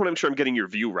 but I just want to make sure I'm getting your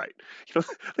view right.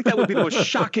 Like that would be the most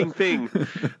shocking thing.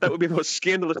 That would be the most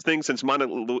scandalous thing since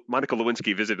Monica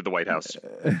Lewinsky visited the White House.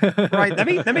 Right.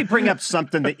 Let me bring up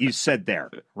something that you said there,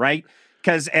 right?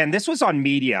 And this was on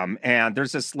Medium, and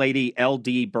there's this lady,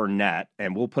 LD Burnett,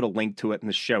 and we'll put a link to it in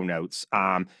the show notes.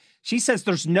 She says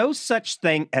there's no such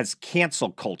thing as cancel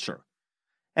culture.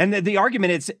 And the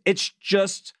argument is it's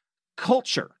just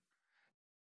culture.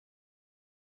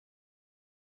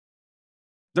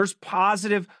 There's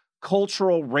positive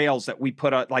cultural rails that we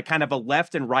put like kind of a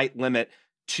left and right limit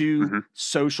to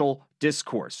social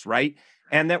discourse, right?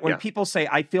 And that when people say,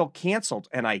 I feel canceled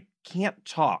and I can't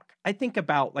talk, I think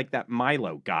about like that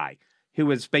Milo guy who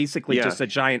was basically just a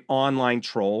giant online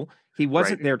troll. He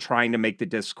wasn't there trying to make the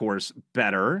discourse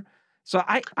better. So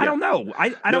I don't know. I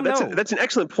don't know. That's an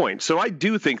excellent point. So I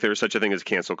do think there's such a thing as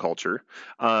cancel culture.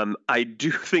 I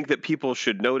do think that people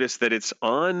should notice that it's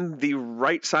on the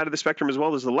right side of the spectrum as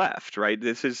well as the left, right?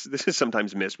 This is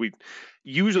sometimes missed.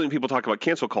 Usually when people talk about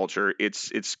cancel culture,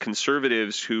 it's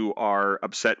conservatives who are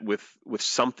upset with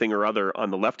something or other on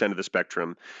the left end of the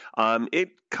spectrum. It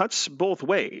cuts both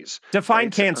ways. Define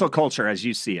cancel culture as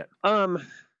you see it.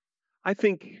 I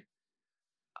think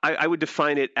I would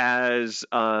define it as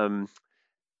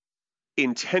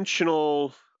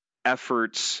intentional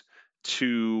efforts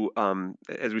to,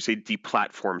 as we say,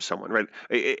 deplatform someone, right?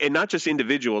 And not just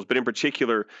individuals, but in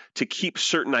particular to keep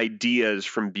certain ideas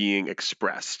from being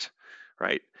expressed,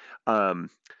 right?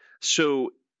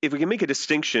 So if we can make a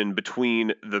distinction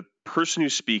between the person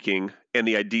who's speaking and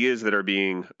the ideas that are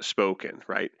being spoken,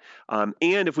 right? And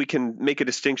if we can make a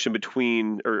distinction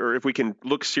between, or if we can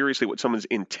look seriously at what someone's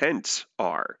intents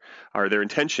are, or their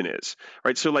intention is,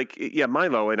 right? So like,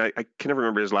 Milo, and I can never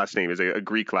remember his last name, is a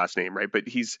Greek last name, right? But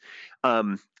he's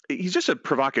just a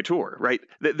provocateur, right?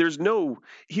 He's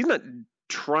not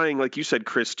trying, like you said,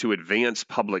 Chris, to advance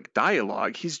public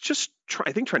dialogue. He's just,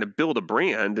 I think, trying to build a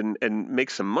brand and make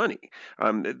some money.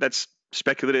 That's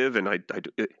speculative, and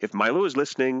if Milo is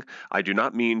listening, I do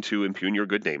not mean to impugn your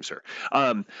good name, sir.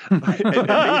 And maybe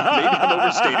I'm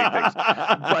overstating things,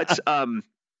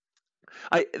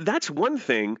 but that's one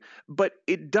thing. But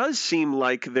it does seem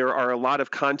like there are a lot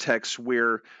of contexts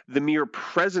where the mere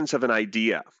presence of an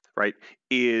idea, right,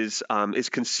 is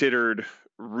considered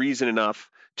reason enough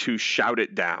to shout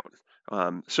it down.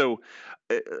 So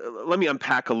let me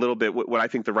unpack a little bit what I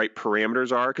think the right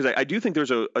parameters are, because I do think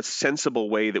there's a sensible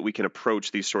way that we can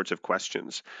approach these sorts of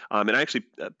questions. And I actually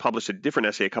published a different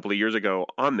essay a couple of years ago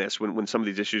on this when some of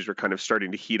these issues were kind of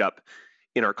starting to heat up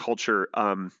in our culture,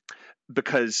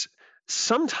 because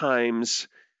sometimes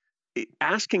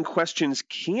asking questions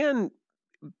can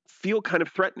feel kind of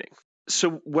threatening. So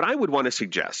what I would want to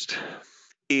suggest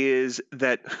is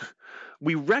that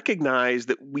we recognize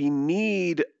that we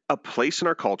need a place in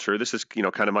our culture. This is, kind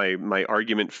of my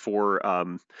argument for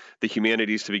the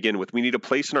humanities to begin with. We need a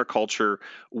place in our culture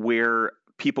where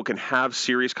people can have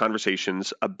serious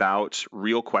conversations about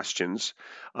real questions.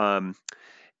 And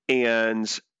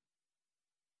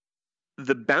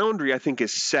the boundary, I think,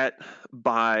 is set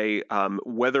by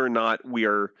whether or not we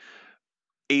are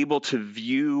able to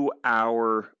view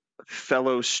our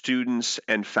fellow students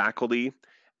and faculty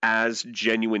as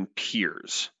genuine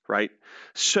peers, right?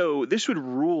 So this would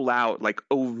rule out like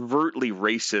overtly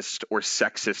racist or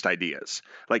sexist ideas.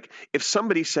 Like if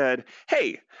somebody said,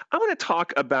 "Hey, I want to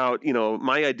talk about,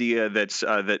 my idea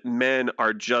that men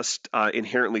are just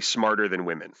inherently smarter than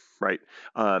women, right?"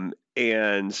 Or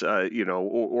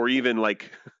even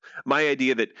like my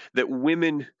idea that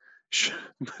women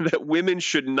that women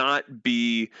should not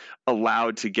be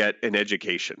allowed to get an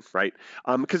education, right?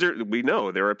 Because we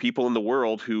know there are people in the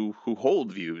world who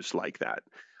hold views like that.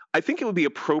 I think it would be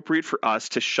appropriate for us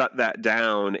to shut that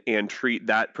down and treat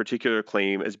that particular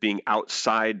claim as being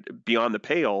outside, beyond the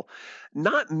pale,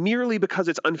 not merely because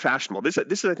it's unfashionable.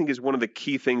 This I think, is one of the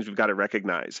key things we've got to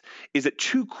recognize, is that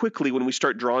too quickly when we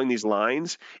start drawing these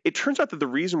lines, it turns out that the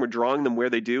reason we're drawing them where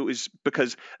they do is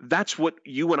because that's what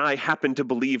you and I happen to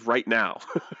believe right now,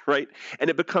 right? And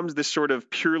it becomes this sort of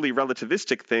purely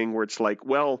relativistic thing where it's like,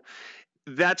 well,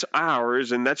 that's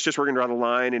ours, and that's just, we're going to draw the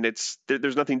line, and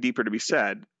there's nothing deeper to be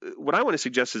said. What I want to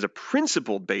suggest is a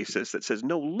principled basis that says,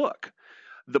 no, look,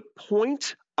 the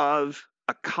point of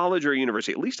a college or a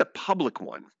university, at least a public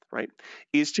one, right,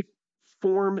 is to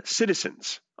form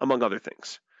citizens, among other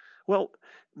things. Well,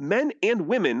 men and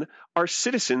women are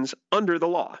citizens under the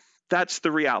law. That's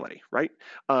the reality, right?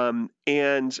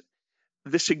 And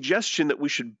the suggestion that we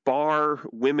should bar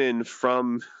women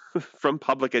from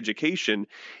public education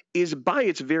is by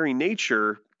its very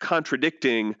nature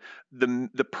contradicting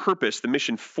the purpose, the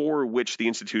mission for which the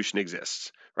institution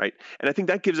exists, right? And I think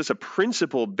that gives us a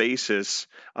principled basis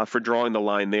for drawing the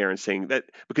line there and saying that,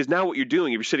 because now what you're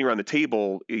doing, if you're sitting around the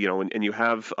table, and you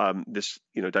have this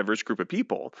diverse group of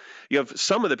people, you have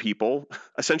some of the people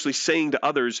essentially saying to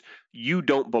others, "You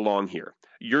don't belong here.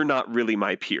 You're not really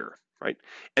my peer." Right?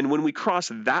 And when we cross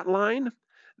that line,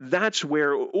 that's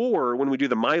where, or when we do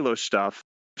the Milo stuff,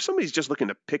 if somebody's just looking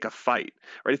to pick a fight,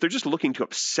 right? If they're just looking to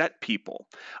upset people,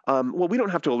 well, we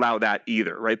don't have to allow that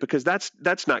either, right? Because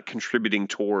that's not contributing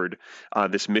toward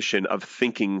this mission of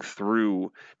thinking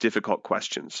through difficult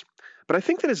questions. But I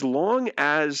think that as long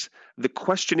as the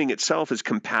questioning itself is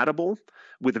compatible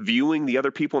with viewing the other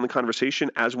people in the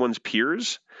conversation as one's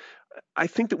peers, I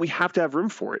think that we have to have room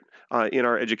for it in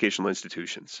our educational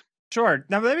institutions. Sure.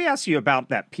 Now, let me ask you about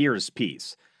that peers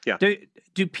piece. Yeah.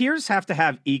 Do peers have to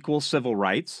have equal civil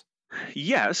rights?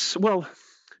 Yes. Well,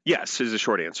 yes is the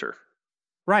short answer.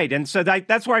 Right. And so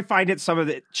that's where I find it some of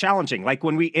it challenging. Like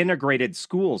when we integrated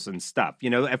schools and stuff,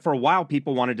 and for a while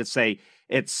people wanted to say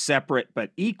it's separate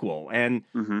but equal. And,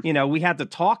 we had to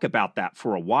talk about that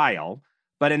for a while.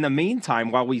 But in the meantime,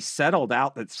 while we settled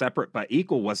out that separate but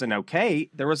equal wasn't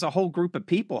okay, there was a whole group of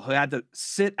people who had to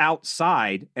sit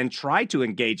outside and try to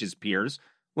engage as peers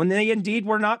when they indeed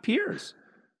were not peers.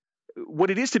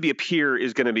 What it is to be a peer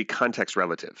is going to be context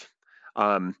relative.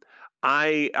 I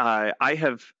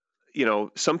have,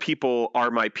 some people are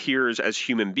my peers as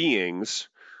human beings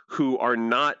who are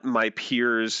not my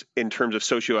peers in terms of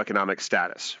socioeconomic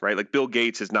status, right? Like Bill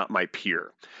Gates is not my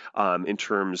peer in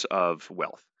terms of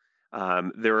wealth.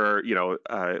 There are,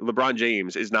 LeBron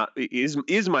James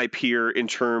is my peer in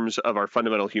terms of our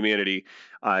fundamental humanity.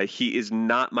 He is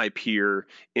not my peer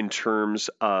in terms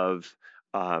of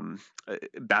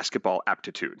basketball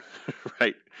aptitude,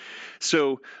 right?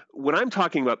 So when I'm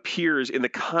talking about peers in the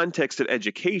context of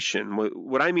education,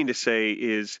 what I mean to say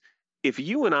is, if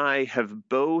you and I have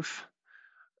both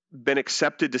been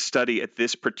accepted to study at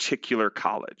this particular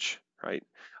college, right,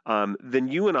 then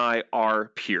you and I are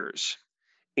peers.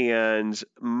 And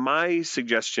my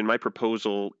suggestion, my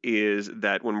proposal is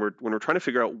that when we're trying to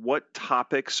figure out what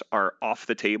topics are off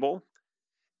the table,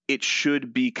 it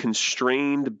should be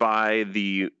constrained by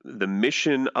the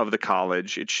mission of the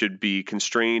college. It should be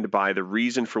constrained by the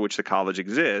reason for which the college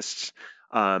exists.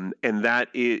 And that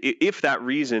if that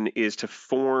reason is to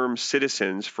form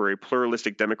citizens for a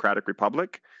pluralistic democratic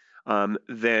republic,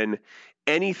 then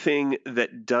anything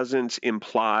that doesn't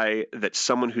imply that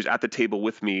someone who's at the table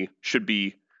with me should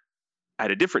be at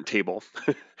a different table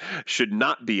should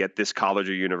not be at this college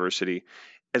or university.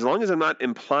 As long as I'm not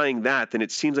implying that, then it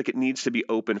seems like it needs to be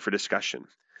open for discussion.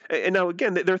 And now,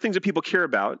 again, there are things that people care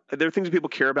about. And there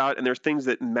are things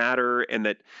that matter, and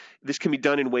that this can be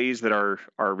done in ways that are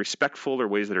respectful or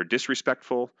ways that are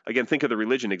disrespectful. Again, think of the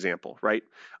religion example, right?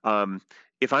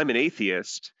 If I'm an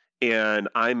atheist and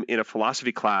I'm in a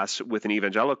philosophy class with an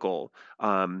evangelical,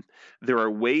 there are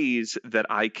ways that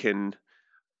I can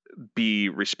be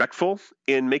respectful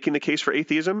in making the case for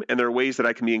atheism, and there are ways that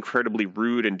I can be incredibly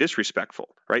rude and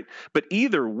disrespectful, right? But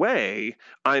either way,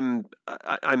 I'm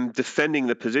defending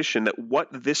the position that what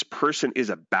this person is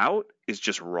about is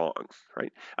just wrong,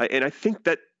 right? And I think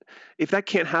that if that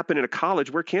can't happen in a college,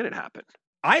 where can it happen?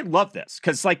 I love this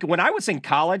because, like, when I was in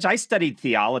college, I studied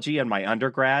theology in my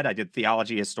undergrad. I did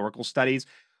theology, historical studies.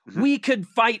 Mhm. We could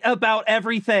fight about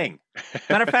everything.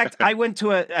 Matter of fact, I went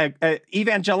to a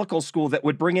evangelical school that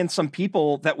would bring in some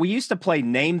people that we used to play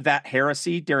Name That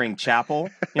Heresy during chapel,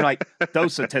 like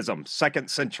Docetism, 2nd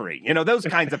century, those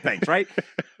kinds of things, right?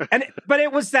 But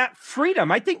it was that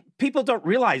freedom. I think people don't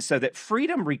realize, though, that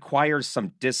freedom requires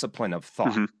some discipline of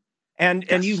thought. Mhm.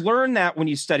 And you Yes. learn that when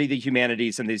you study the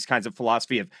humanities and these kinds of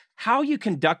philosophy of how you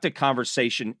conduct a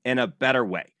conversation in a better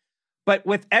way. But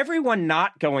with everyone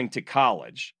not going to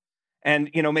college and,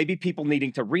 maybe people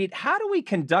needing to read, how do we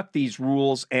conduct these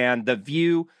rules and the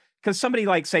view? Because somebody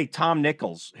like, say, Tom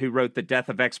Nichols, who wrote The Death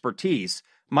of Expertise,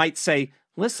 might say,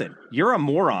 listen, you're a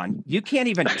moron. You can't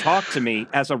even talk to me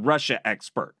as a Russia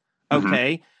expert. Mhm.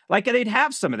 Okay. Like they'd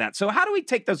have some of that. So how do we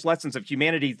take those lessons of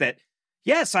humanities that,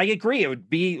 yes, I agree, it would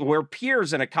be we're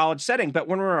peers in a college setting, but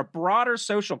when we're in a broader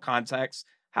social context,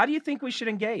 how do you think we should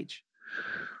engage?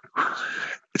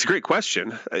 It's a great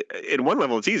question. At one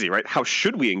level, it's easy, right? How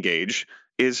should we engage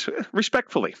is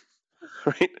respectfully,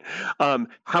 right?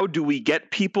 How do we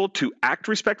get people to act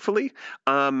respectfully?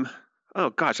 Oh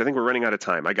gosh, I think we're running out of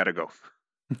time. I got to go.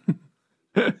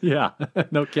 Yeah,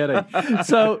 no kidding.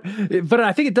 So, but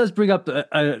I think it does bring up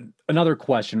another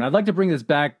question. I'd like to bring this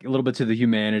back a little bit to the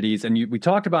humanities. And we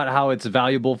talked about how it's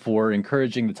valuable for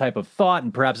encouraging the type of thought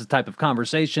and perhaps the type of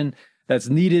conversation that's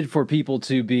needed for people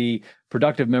to be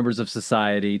productive members of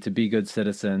society, to be good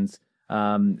citizens.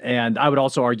 And I would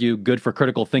also argue good for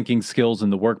critical thinking skills in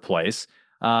the workplace.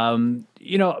 But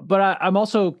I'm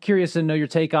also curious to know your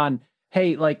take on,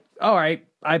 hey, like, all right,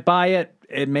 I buy it.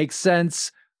 It makes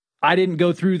sense. I didn't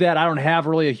go through that. I don't have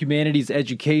really a humanities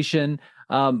education,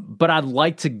 but I'd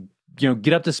like to,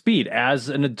 get up to speed as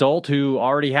an adult who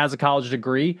already has a college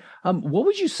degree. What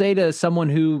would you say to someone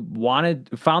who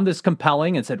found this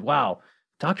compelling and said, "Wow,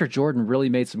 Dr. Jordan really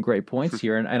made some great points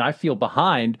here, and I feel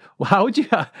behind." How would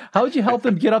you help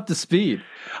them get up to speed?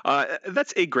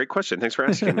 That's a great question. Thanks for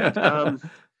asking that.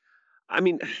 I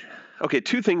mean, okay,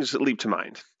 two things that leap to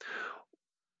mind.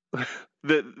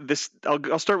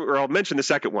 I'll start or I'll mention the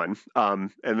second one,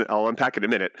 and I'll unpack it in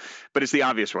a minute. But it's the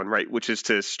obvious one, right? Which is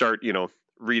to start,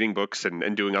 reading books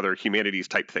and doing other humanities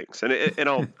type things. And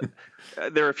I'll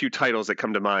there are a few titles that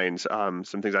come to mind, some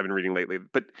things I've been reading lately.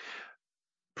 But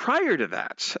prior to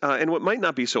that, and what might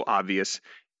not be so obvious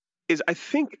is I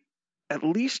think at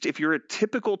least if you're a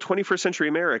typical 21st century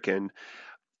American,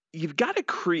 you've got to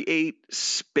create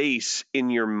space in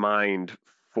your mind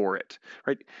for it,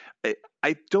 right?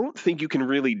 I don't think you can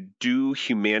really do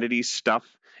humanities stuff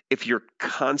if you're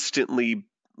constantly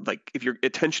if your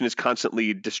attention is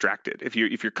constantly distracted, if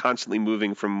you're constantly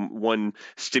moving from one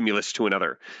stimulus to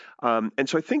another. And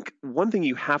so I think one thing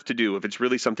you have to do if it's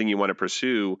really something you want to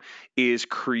pursue is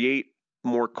create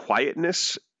more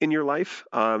quietness in your life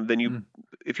than you,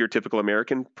 if you're a typical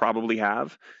American, probably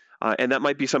have. And that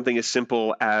might be something as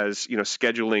simple as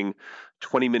scheduling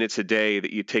 20 minutes a day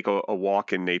that you take a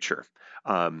walk in nature.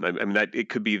 I mean that it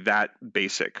could be that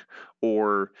basic,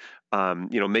 or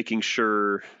making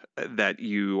sure that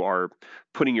you are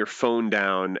putting your phone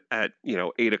down at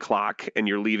 8 o'clock and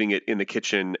you're leaving it in the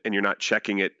kitchen and you're not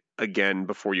checking it again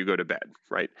before you go to bed,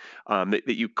 right? That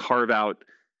you carve out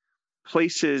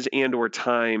places and or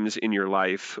times in your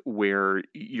life where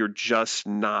you're just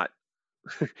not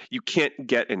you can't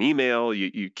get an email,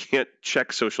 you can't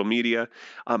check social media.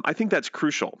 I think that's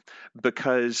crucial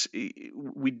because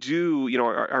we do,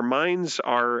 our minds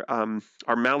are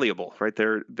malleable, right?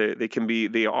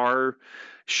 They are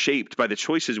shaped by the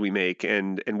choices we make,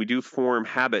 and we do form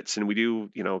habits, and we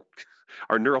do,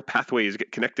 our neural pathways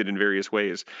get connected in various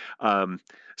ways.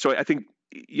 So I think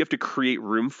you have to create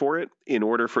room for it in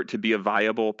order for it to be a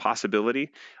viable possibility.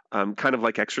 Kind of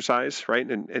like exercise, right?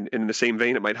 And in the same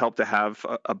vein, it might help to have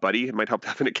a buddy. It might help to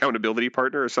have an accountability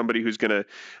partner or somebody who's going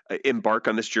to embark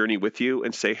on this journey with you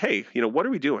and say, hey, what are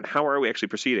we doing? How are we actually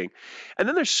proceeding? And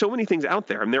then there's so many things out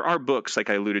there. And there are books, like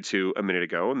I alluded to a minute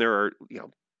ago, and there are,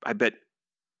 I bet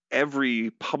every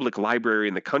public library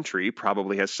in the country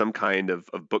probably has some kind of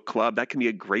book club. That can be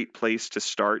a great place to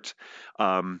start.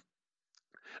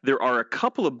 There are a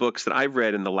couple of books that I've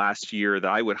read in the last year that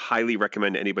I would highly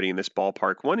recommend to anybody in this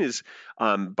ballpark. One is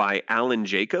by Alan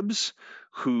Jacobs,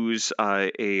 who's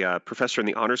a professor in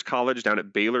the Honors College down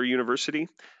at Baylor University.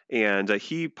 And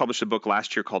he published a book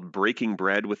last year called Breaking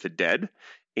Bread with the Dead.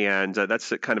 And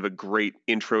that's kind of a great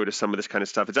intro to some of this kind of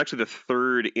stuff. It's actually the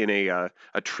third in a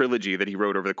trilogy that he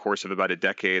wrote over the course of about a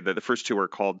decade. The first two are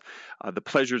called The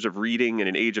Pleasures of Reading in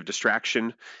an Age of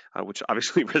Distraction, which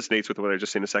obviously resonates with what I was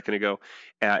just saying a second ago.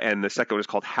 And the second one is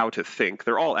called How to Think.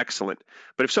 They're all excellent.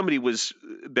 But if somebody was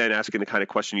then asking the kind of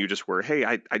question you just were, hey,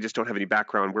 I just don't have any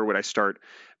background, where would I start?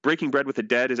 Breaking Bread with the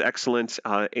Dead is excellent.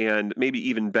 And maybe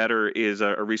even better is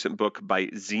a recent book by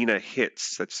Zena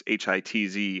Hitz, that's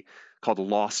Hitz, called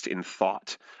Lost in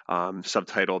Thought,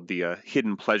 subtitled The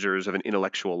Hidden Pleasures of an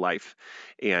Intellectual Life.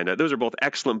 And those are both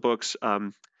excellent books.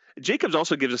 Jacobs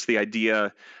also gives us the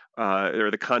idea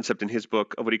or the concept in his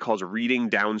book of what he calls reading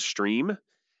downstream.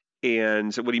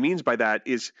 And what he means by that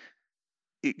is,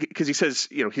 because he says,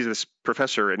 he's this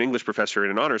professor, an English professor in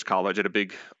an honors college at a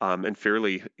big and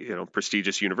fairly,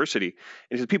 prestigious university. And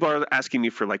he says, people are asking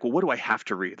me for well, what do I have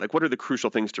to read? What are the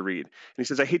crucial things to read? And he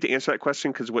says, I hate to answer that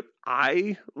question because what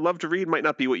I love to read might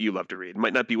not be what you love to read,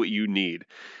 might not be what you need.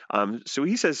 So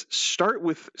he says, start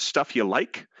with stuff you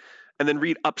like, and then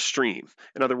read upstream.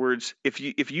 In other words, if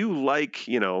you like,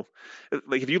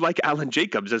 if you like Alan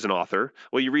Jacobs as an author,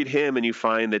 well, you read him and you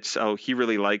find that, he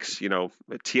really likes,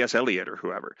 T.S. Eliot or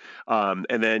whoever.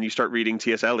 And then you start reading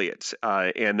T.S. Eliot.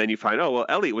 And then you find, oh, well,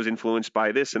 Eliot was influenced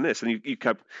by this and this. And you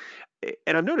kept,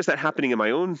 and I've noticed that happening in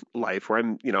my own life where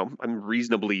I'm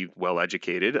reasonably well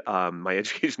educated. My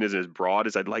education isn't as broad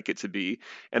as I'd like it to be.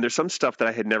 And there's some stuff that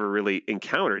I had never really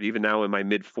encountered, even now in my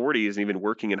mid 40s and even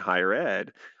working in higher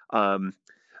ed.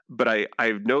 But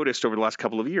I've noticed over the last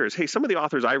couple of years, hey, some of the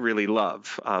authors I really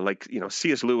love,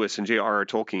 C.S. Lewis and J.R.R.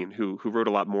 Tolkien, who wrote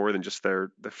a lot more than just the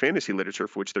fantasy literature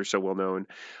for which they're so well known.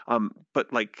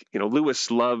 But Lewis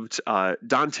loved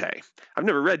Dante. I've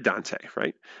never read Dante,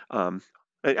 right?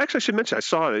 Actually, I should mention, I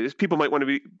saw this. People might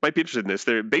be interested in this.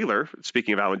 Baylor,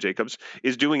 speaking of Alan Jacobs,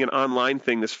 is doing an online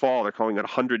thing this fall. They're calling it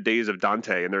 100 Days of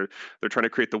Dante, and they're trying to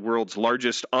create the world's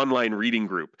largest online reading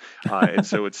group. And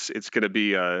so it's going to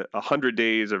be 100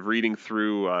 days of reading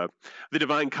through the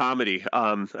Divine Comedy.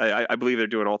 I believe they're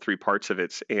doing all three parts of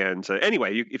it. And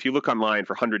anyway, if you look online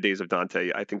for 100 Days of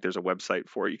Dante, I think there's a website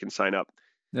for it. You can sign up.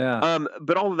 Yeah.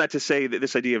 But all of that to say that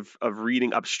this idea of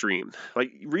reading upstream,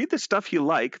 read the stuff you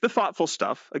like, the thoughtful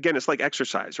stuff. Again, it's like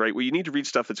exercise, right? Where you need to read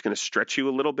stuff that's going to stretch you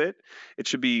a little bit. It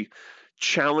should be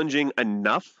challenging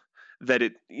enough that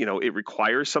it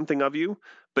requires something of you,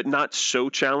 but not so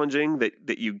challenging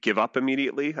that you give up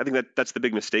immediately. I think that's the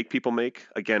big mistake people make.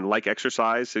 Again, like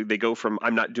exercise, they go from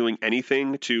I'm not doing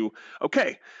anything to,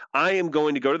 okay, I am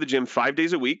going to go to the gym 5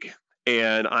 days a week.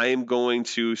 And I am going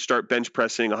to start bench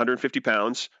pressing 150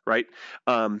 pounds, right?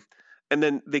 And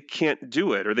then they can't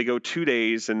do it, or they go 2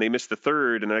 days and they miss the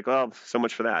third, and they're like, well, so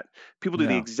much for that. People do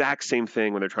the exact same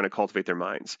thing when they're trying to cultivate their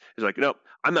minds. It's like, no,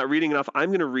 I'm not reading enough. I'm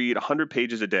going to read 100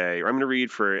 pages a day, or I'm going to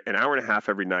read for an hour and a half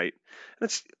every night.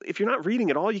 If you're not reading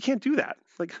at all, you can't do that.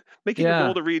 Making your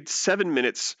goal to read 7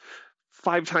 minutes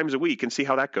 5 times a week and see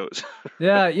how that goes.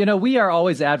 Yeah, we are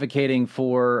always advocating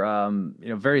for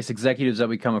various executives that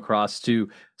we come across to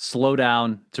slow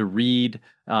down, to read,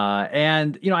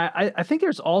 and I think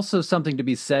there's also something to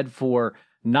be said for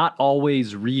not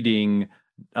always reading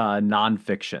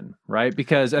nonfiction, right?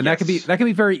 Because that can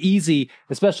be very easy,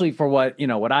 especially for what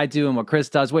I do and what Chris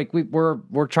does.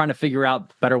 We're trying to figure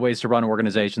out better ways to run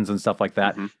organizations and stuff like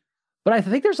that. Mm-hmm. But I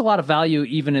think there's a lot of value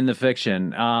even in the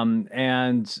fiction.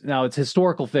 And now it's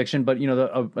historical fiction, but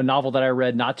a novel that I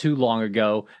read not too long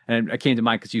ago, and it came to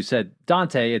mind because you said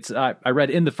Dante. I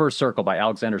read In the First Circle by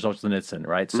Alexander Solzhenitsyn,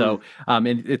 right? So and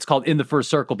it's called In the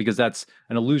First Circle because that's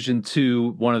an allusion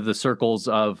to one of the circles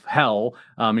of hell.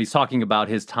 He's talking about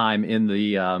his time in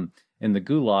the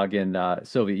Gulag in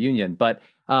Soviet Union. But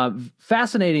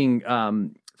fascinating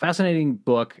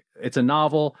book. It's a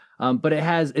novel, but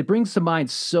it brings to mind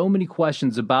so many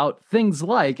questions about things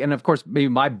like, and of course, maybe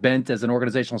my bent as an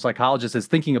organizational psychologist is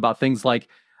thinking about things like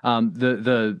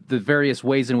the various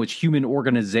ways in which human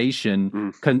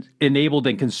organization enabled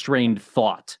and constrained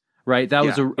thought. Right, that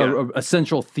was a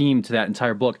central theme to that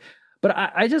entire book. But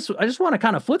I just want to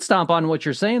kind of foot stomp on what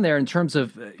you're saying there in terms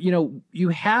of, you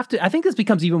have to, I think this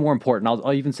becomes even more important.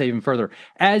 I'll even say even further,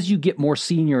 as you get more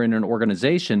senior in an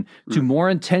organization, to more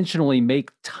intentionally make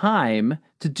time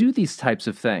to do these types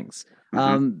of things.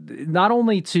 Not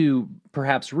only to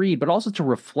perhaps read, but also to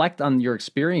reflect on your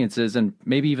experiences and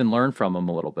maybe even learn from them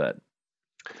a little bit.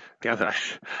 Yeah,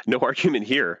 no argument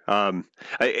here. And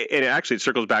actually, it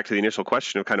circles back to the initial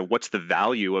question of kind of what's the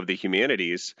value of the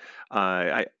humanities.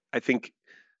 I think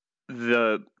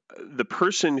the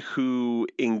person who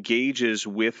engages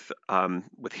with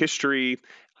history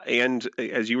and,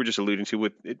 as you were just alluding to,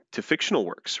 to fictional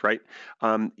works, right?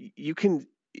 You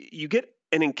get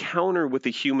an encounter with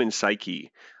the human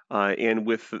psyche and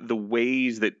with the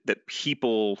ways that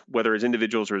people, whether as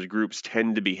individuals or as groups,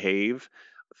 tend to behave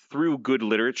through good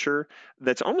literature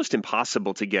that's almost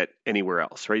impossible to get anywhere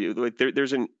else, right? Like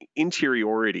there's an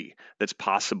interiority that's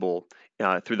possible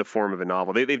through the form of a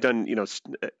novel. They've done, I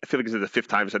feel like this is the fifth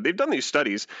time they've done these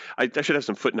studies. I should have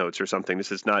some footnotes or something.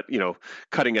 This is not,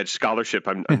 cutting edge scholarship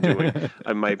I'm doing.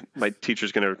 My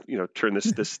teacher's going to, turn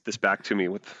this back to me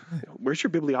with, where's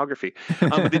your bibliography?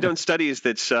 But they've done studies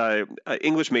that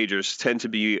English majors tend to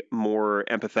be more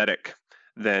empathetic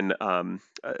than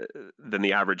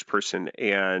the average person,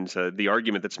 and the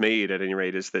argument that's made, at any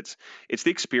rate, is that it's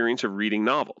the experience of reading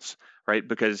novels, right?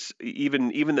 Because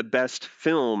even the best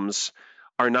films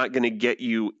are not going to get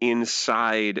you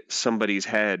inside somebody's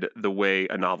head the way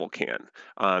a novel can,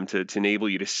 to enable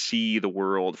you to see the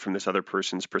world from this other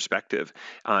person's perspective,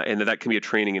 and that can be a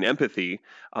training in empathy,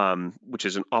 which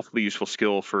is an awfully useful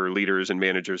skill for leaders and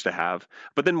managers to have.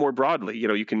 But then more broadly,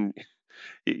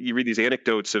 you read these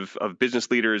anecdotes of business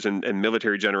leaders and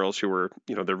military generals who were,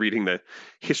 they're reading the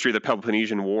history of the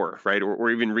Peloponnesian War, right?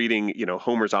 Or even reading,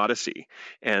 Homer's Odyssey,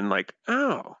 and like,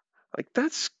 oh, like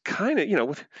that's kind of,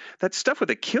 with that stuff with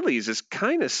Achilles is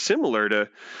kind of similar to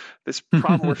this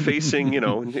problem we're facing, in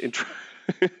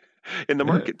the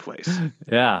marketplace.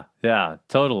 Yeah,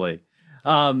 totally.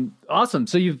 Awesome.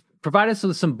 So you've provided us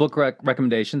with some book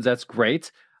recommendations. That's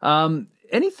great.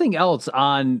 Anything else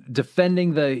on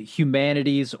defending the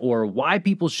humanities or why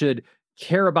people should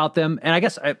care about them? And I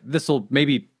guess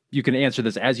maybe you can answer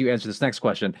this as you answer this next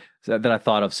question that I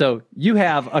thought of. So you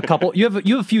have a couple, you have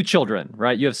a few children,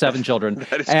 right? You have 7 children.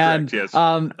 That is correct, yes.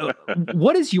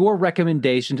 What is your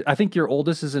recommendation? I think your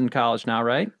oldest is in college now,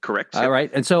 right? Correct. All right.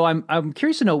 And so I'm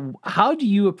curious to know, how do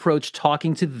you approach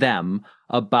talking to them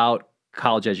about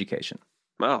college education?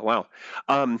 Oh, wow.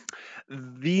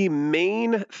 The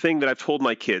main thing that I've told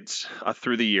my kids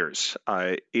through the years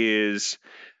is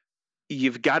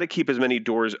you've got to keep as many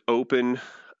doors open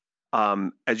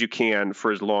as you can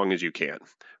for as long as you can,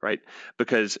 right?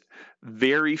 Because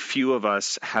very few of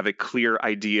us have a clear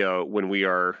idea when we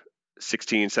are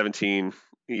 16, 17,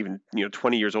 even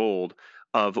 20 years old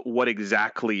of what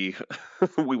exactly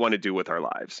we want to do with our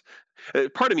lives.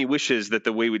 Part of me wishes that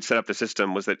the way we'd set up the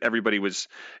system was that everybody was,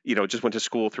 just went to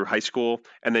school through high school,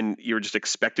 and then you're just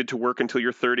expected to work until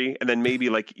you're 30, and then maybe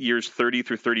like years 30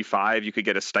 through 35, you could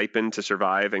get a stipend to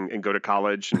survive and go to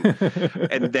college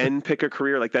and then pick a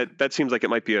career. Like that seems like it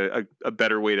might be a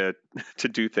better way to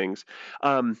do things.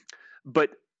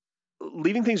 But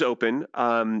leaving things open.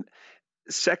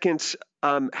 Second,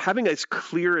 having as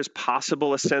clear as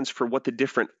possible a sense for what the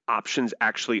different options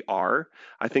actually are.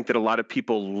 I think that a lot of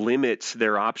people limit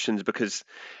their options because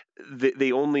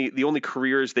the only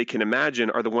careers they can imagine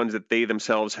are the ones that they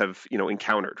themselves have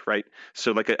encountered, right?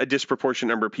 So like a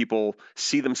disproportionate number of people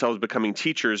see themselves becoming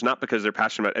teachers, not because they're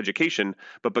passionate about education,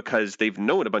 but because they've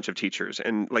known a bunch of teachers,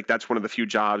 and like that's one of the few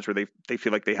jobs where they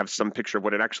feel like they have some picture of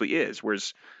what it actually is.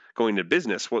 Whereas going to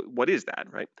business, what is that,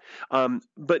 right?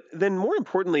 But then more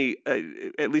importantly,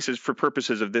 at least as for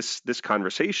purposes of this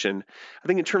conversation, I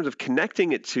think in terms of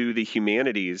connecting it to the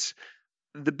humanities,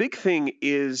 the big thing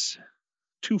is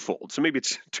twofold. So maybe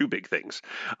it's two big things.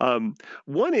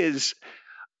 One is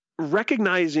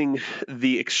recognizing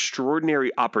the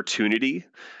extraordinary opportunity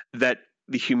that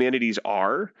the humanities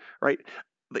are, right?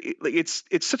 It's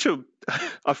such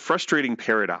a frustrating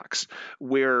paradox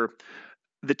where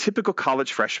the typical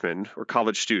college freshman or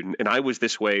college student, and I was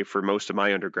this way for most of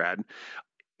my undergrad,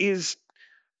 is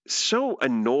so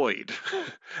annoyed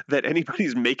that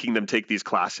anybody's making them take these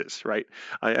classes, right?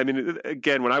 I mean,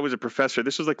 again, when I was a professor,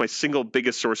 this was like my single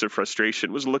biggest source of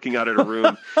frustration, was looking out at a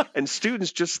room and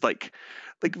students just like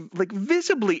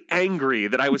visibly angry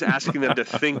that I was asking them to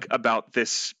think about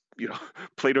this,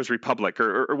 Plato's Republic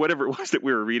or whatever it was that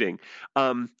we were reading.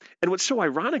 And what's so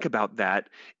ironic about that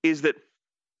is that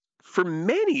for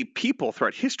many people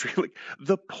throughout history, like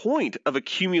the point of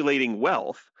accumulating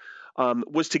wealth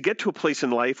was to get to a place in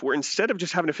life where instead of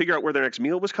just having to figure out where their next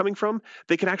meal was coming from,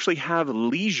 they could actually have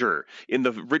leisure in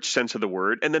the rich sense of the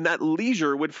word. And then that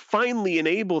leisure would finally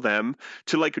enable them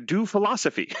to like do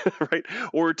philosophy, right?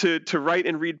 Or to write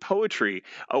and read poetry,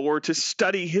 or to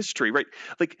study history, right?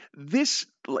 Like this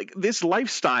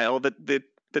lifestyle that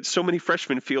so many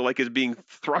freshmen feel like is being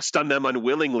thrust on them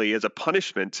unwillingly as a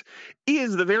punishment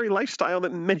is the very lifestyle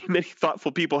that many, many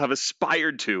thoughtful people have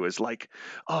aspired to, as like,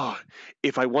 oh,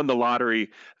 if I won the lottery,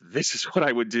 this is what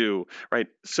I would do, right?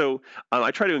 So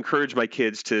I try to encourage my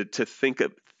kids to think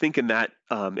in that,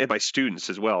 and my students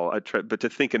as well, but to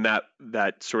think in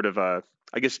that sort of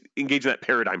I guess, engage in that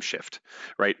paradigm shift,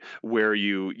 right? Where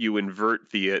you invert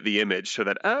the image so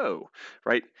that, oh,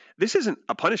 right, this isn't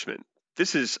a punishment.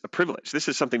 This is a privilege. This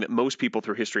is something that most people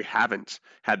through history haven't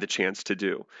had the chance to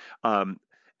do. And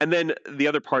then the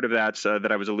other part of that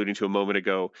that I was alluding to a moment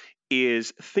ago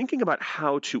is thinking about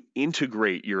how to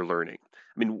integrate your learning.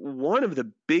 I mean, one of the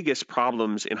biggest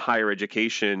problems in higher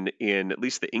education in at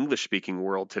least the English-speaking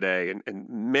world today, and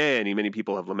many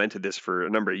people have lamented this for a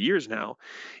number of years now,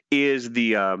 is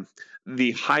the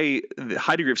high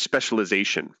degree of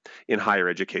specialization in higher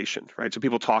education, right? So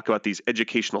people talk about these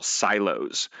educational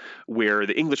silos where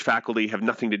the English faculty have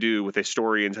nothing to do with the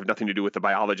historians, have nothing to do with the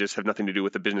biologists, have nothing to do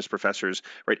with the business professors,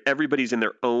 right? Everybody's in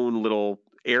their own little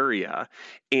area,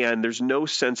 and there's no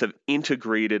sense of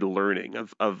integrated learning,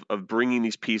 of bringing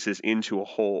these pieces into a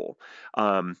whole.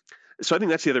 So I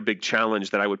think that's the other big challenge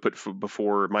that I would put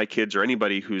before my kids or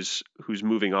anybody who's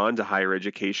moving on to higher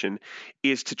education,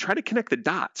 is to try to connect the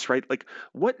dots, right? Like,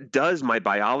 what does my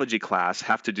biology class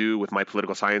have to do with my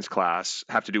political science class,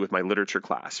 have to do with my literature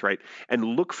class, right? And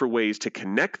look for ways to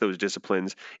connect those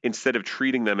disciplines instead of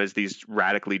treating them as these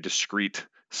radically discrete,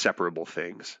 separable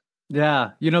things. Yeah,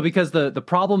 because the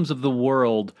problems of the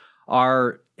world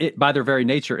are, by their very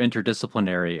nature,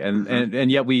 interdisciplinary,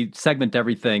 and yet we segment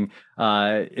everything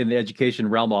in the education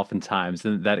realm oftentimes,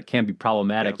 and that it can be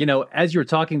problematic. Yeah. As you're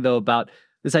talking though about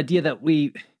this idea that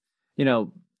we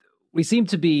seem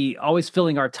to be always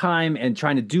filling our time and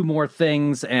trying to do more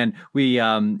things, and we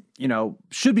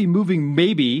should be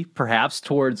moving perhaps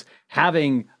towards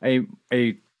having a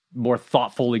more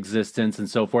thoughtful existence and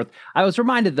so forth. I was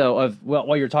reminded though of,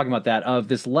 while you're talking about that, of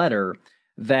this letter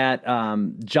that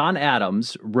John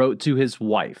Adams wrote to his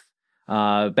wife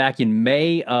back in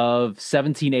May of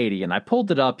 1780, and I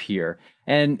pulled it up here.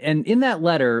 And in that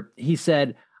letter, he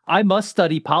said, "I must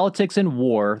study politics and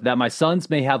war, that my sons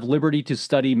may have liberty to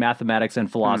study mathematics and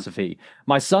philosophy.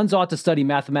 My sons ought to study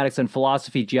mathematics and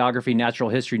philosophy, geography, natural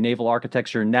history, naval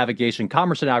architecture, navigation,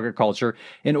 commerce, and agriculture,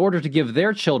 in order to give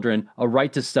their children a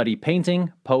right to study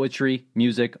painting, poetry,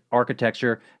 music,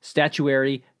 architecture,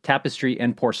 statuary, tapestry,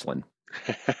 and porcelain."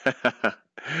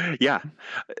 Yeah.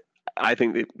 I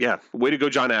think, way to go,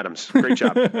 John Adams. Great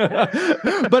job.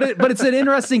 But it's an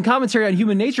interesting commentary on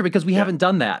human nature, because we haven't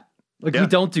done that. We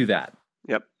don't do that.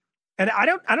 Yep. And I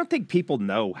don't think people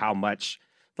know how much,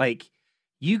 like,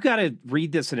 you got to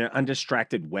read this in an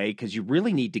undistracted way, because you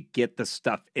really need to get the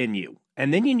stuff in you.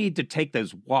 And then you need to take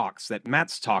those walks that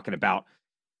Matt's talking about.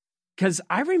 Because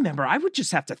I remember I would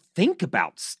just have to think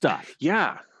about stuff.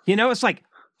 Yeah. It's like,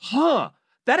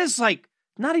 that is like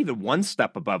not even one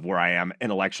step above where I am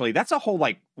intellectually. That's a whole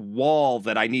like wall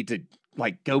that I need to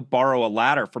like go borrow a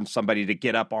ladder from somebody to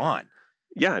get up on.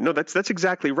 Yeah, no, that's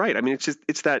exactly right. I mean,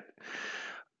 it's that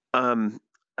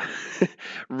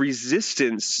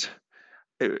resistance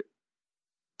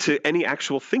to any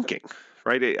actual thinking,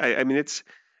 right? I mean,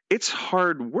 it's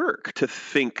hard work to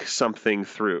think something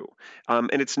through,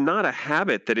 and it's not a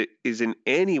habit that it is in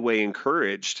any way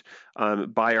encouraged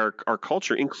by our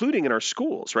culture, including in our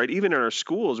schools, right? Even in our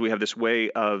schools, we have this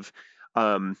way of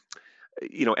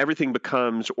everything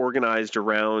becomes organized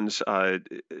around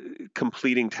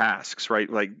completing tasks, right?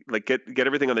 Like get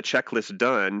everything on the checklist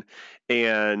done,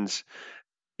 and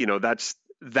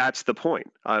that's the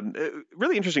point.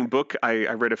 Really interesting book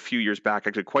I read a few years back,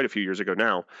 actually quite a few years ago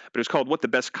now, but it's called "What the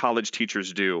Best College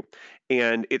Teachers Do,"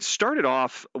 and it started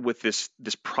off with this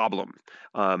problem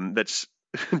that's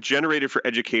generated for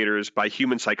educators by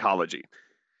human psychology,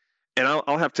 and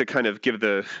I'll have to kind of give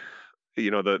the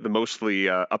mostly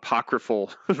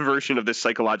apocryphal version of this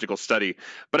psychological study,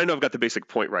 but I know I've got the basic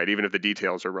point right, even if the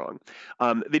details are wrong.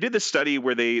 They did this study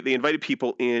where they invited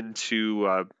people in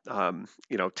to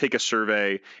take a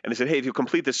survey, and they said, hey, if you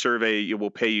complete this survey, we'll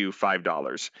pay you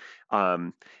 $5.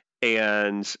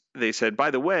 And they said,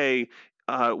 by the way,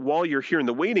 while you're here in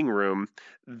the waiting room,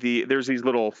 there's these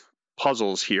little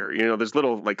puzzles here. There's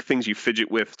little like things you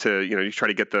fidget with to, you try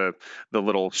to get the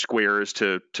little squares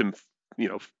to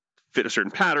fit a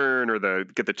certain pattern, or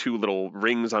get the two little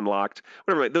rings unlocked,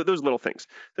 whatever, those little things.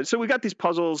 And so we got these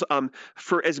puzzles.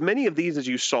 For as many of these as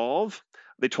you solve,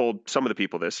 they told some of the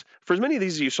people this, for as many of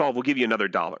these as you solve, we'll give you another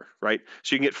 $1, right?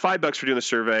 So you can get $5 for doing the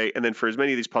survey, and then for as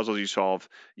many of these puzzles you solve,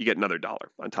 you get another $1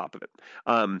 on top of it.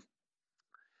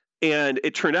 And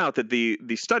it turned out that the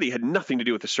study had nothing to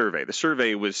do with the survey. The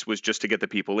survey was just to get the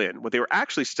people in. What they were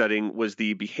actually studying was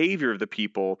the behavior of the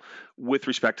people with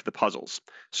respect to the puzzles.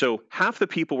 So half the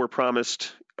people were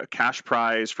promised a cash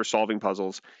prize for solving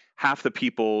puzzles. Half the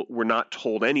people were not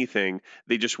told anything.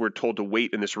 They just were told to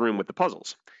wait in this room with the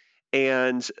puzzles.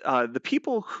 And the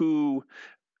people who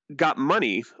got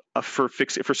money for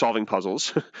solving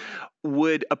puzzles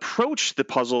would approach the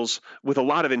puzzles with a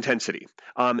lot of intensity,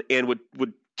 and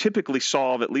would typically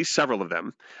solve at least several of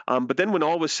them. But then when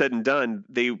all was said and done,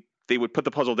 they would put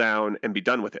the puzzle down and be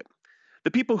done with it.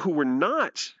 The people who were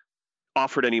not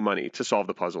offered any money to solve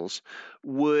the puzzles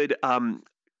would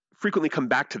frequently come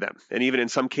back to them. And even in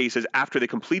some cases, after they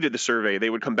completed the survey,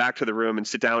 they would come back to the room and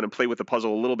sit down and play with the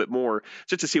puzzle a little bit more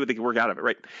just to see what they could work out of it,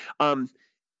 right?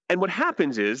 And what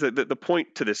happens is that the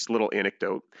point to this little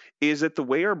anecdote is that the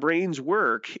way our brains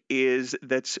work is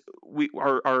that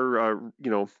our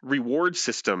reward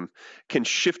system can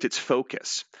shift its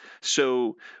focus.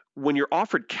 So when you're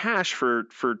offered cash for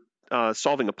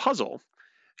solving a puzzle,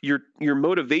 your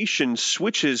motivation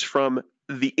switches from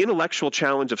the intellectual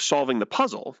challenge of solving the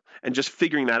puzzle and just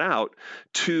figuring that out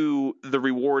to the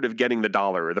reward of getting the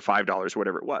 $1 or the $5 or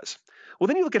whatever it was. Well,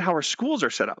 then you look at how our schools are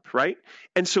set up, right?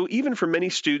 And so even for many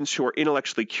students who are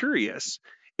intellectually curious,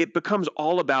 it becomes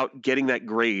all about getting that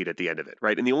grade at the end of it,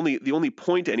 right? And the only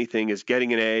point to anything is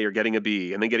getting an A or getting a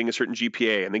B, and then getting a certain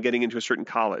GPA, and then getting into a certain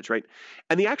college, right?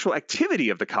 And the actual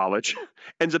activity of the college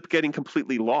ends up getting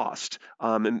completely lost,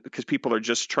 and because people are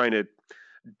just trying to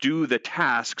do the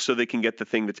task so they can get the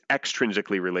thing that's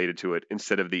extrinsically related to it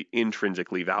instead of the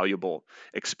intrinsically valuable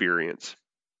experience.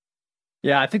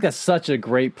 Yeah, I think that's such a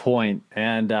great point.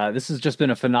 And this has just been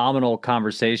a phenomenal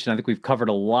conversation. I think we've covered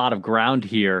a lot of ground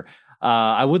here.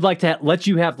 I would like to let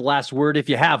you have the last word if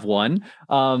you have one.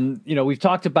 We've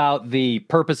talked about the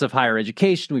purpose of higher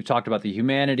education. We've talked about the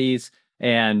humanities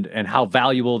and how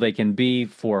valuable they can be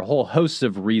for a whole host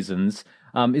of reasons.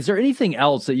 Is there anything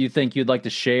else that you think you'd like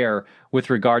to share with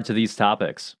regard to these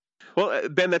topics? Well,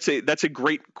 Ben, that's a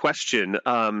great question.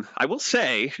 I will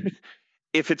say,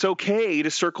 if it's okay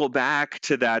to circle back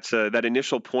to that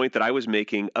initial point that I was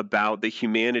making about the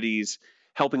humanities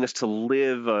helping us to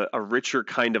live a richer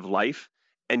kind of life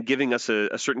and giving us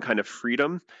a certain kind of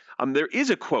freedom, there is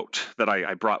a quote that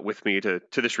I brought with me to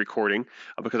this recording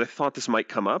because I thought this might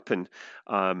come up. And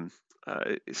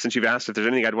since you've asked if there's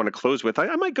anything I'd want to close with,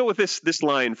 I might go with this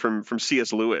line from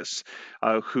C.S. Lewis,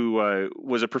 who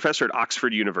was a professor at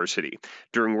Oxford University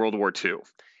during World War II.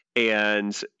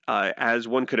 And as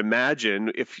one could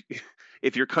imagine,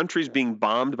 if your country's being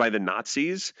bombed by the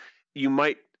Nazis, you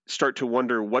might start to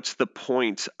wonder, what's the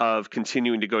point of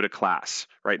continuing to go to class,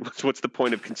 right? What's the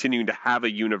point of continuing to have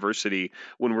a university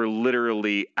when we're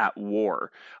literally at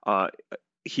war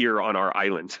here on our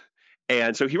island?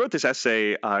 And so he wrote this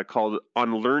essay called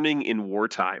On Learning in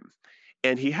Wartime.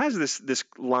 And he has this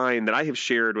line that I have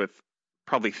shared with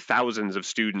probably thousands of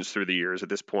students through the years at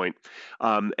this point.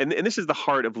 And this is the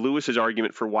heart of Lewis's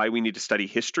argument for why we need to study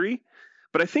history.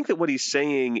 But I think that what he's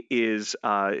saying is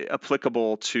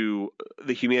applicable to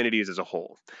the humanities as a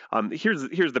whole.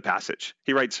 Here's the passage.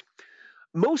 He writes,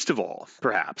 "Most of all,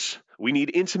 perhaps, we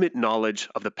need intimate knowledge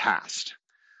of the past.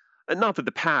 And not that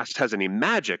the past has any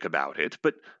magic about it,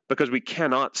 but because we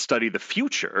cannot study the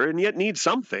future and yet need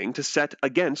something to set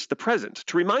against the present,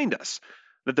 to remind us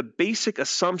that the basic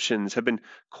assumptions have been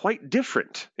quite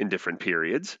different in different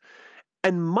periods,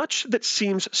 and much that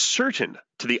seems certain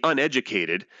to the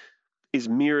uneducated is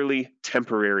merely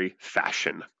temporary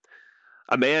fashion.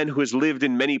 A man who has lived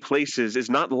in many places is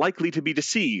not likely to be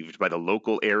deceived by the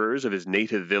local errors of his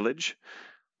native village.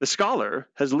 The scholar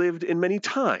has lived in many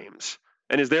times,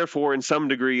 and is therefore in some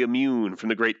degree immune from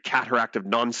the great cataract of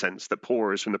nonsense that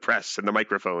pours from the press and the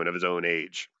microphone of his own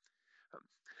age."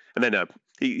 And then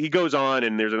he goes on,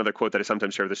 and there's another quote that I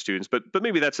sometimes share with the students, but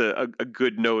maybe that's a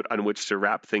good note on which to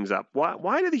wrap things up.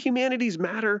 Why do the humanities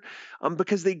matter?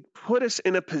 Because they put us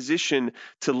in a position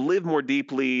to live more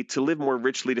deeply, to live more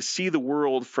richly, to see the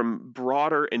world from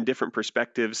broader and different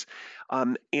perspectives.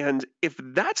 And if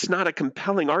that's not a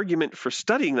compelling argument for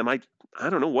studying them, I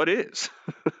don't know what is.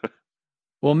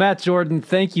 Well, Matt Jordan,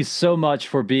 thank you so much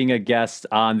for being a guest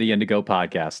on the Indigo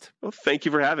Podcast. Well, thank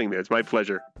you for having me. It's my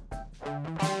pleasure.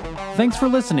 Thanks for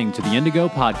listening to the Indigo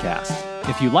Podcast.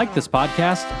 If you like this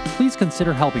podcast, please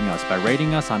consider helping us by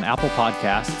rating us on Apple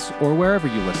Podcasts or wherever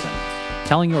you listen,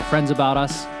 telling your friends about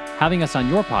us, having us on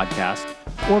your podcast,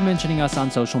 or mentioning us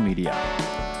on social media.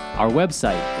 Our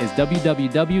website is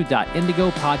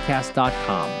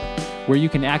www.indigopodcast.com, where you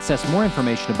can access more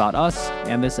information about us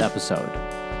and this episode.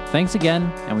 Thanks again,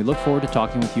 and we look forward to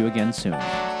talking with you again soon.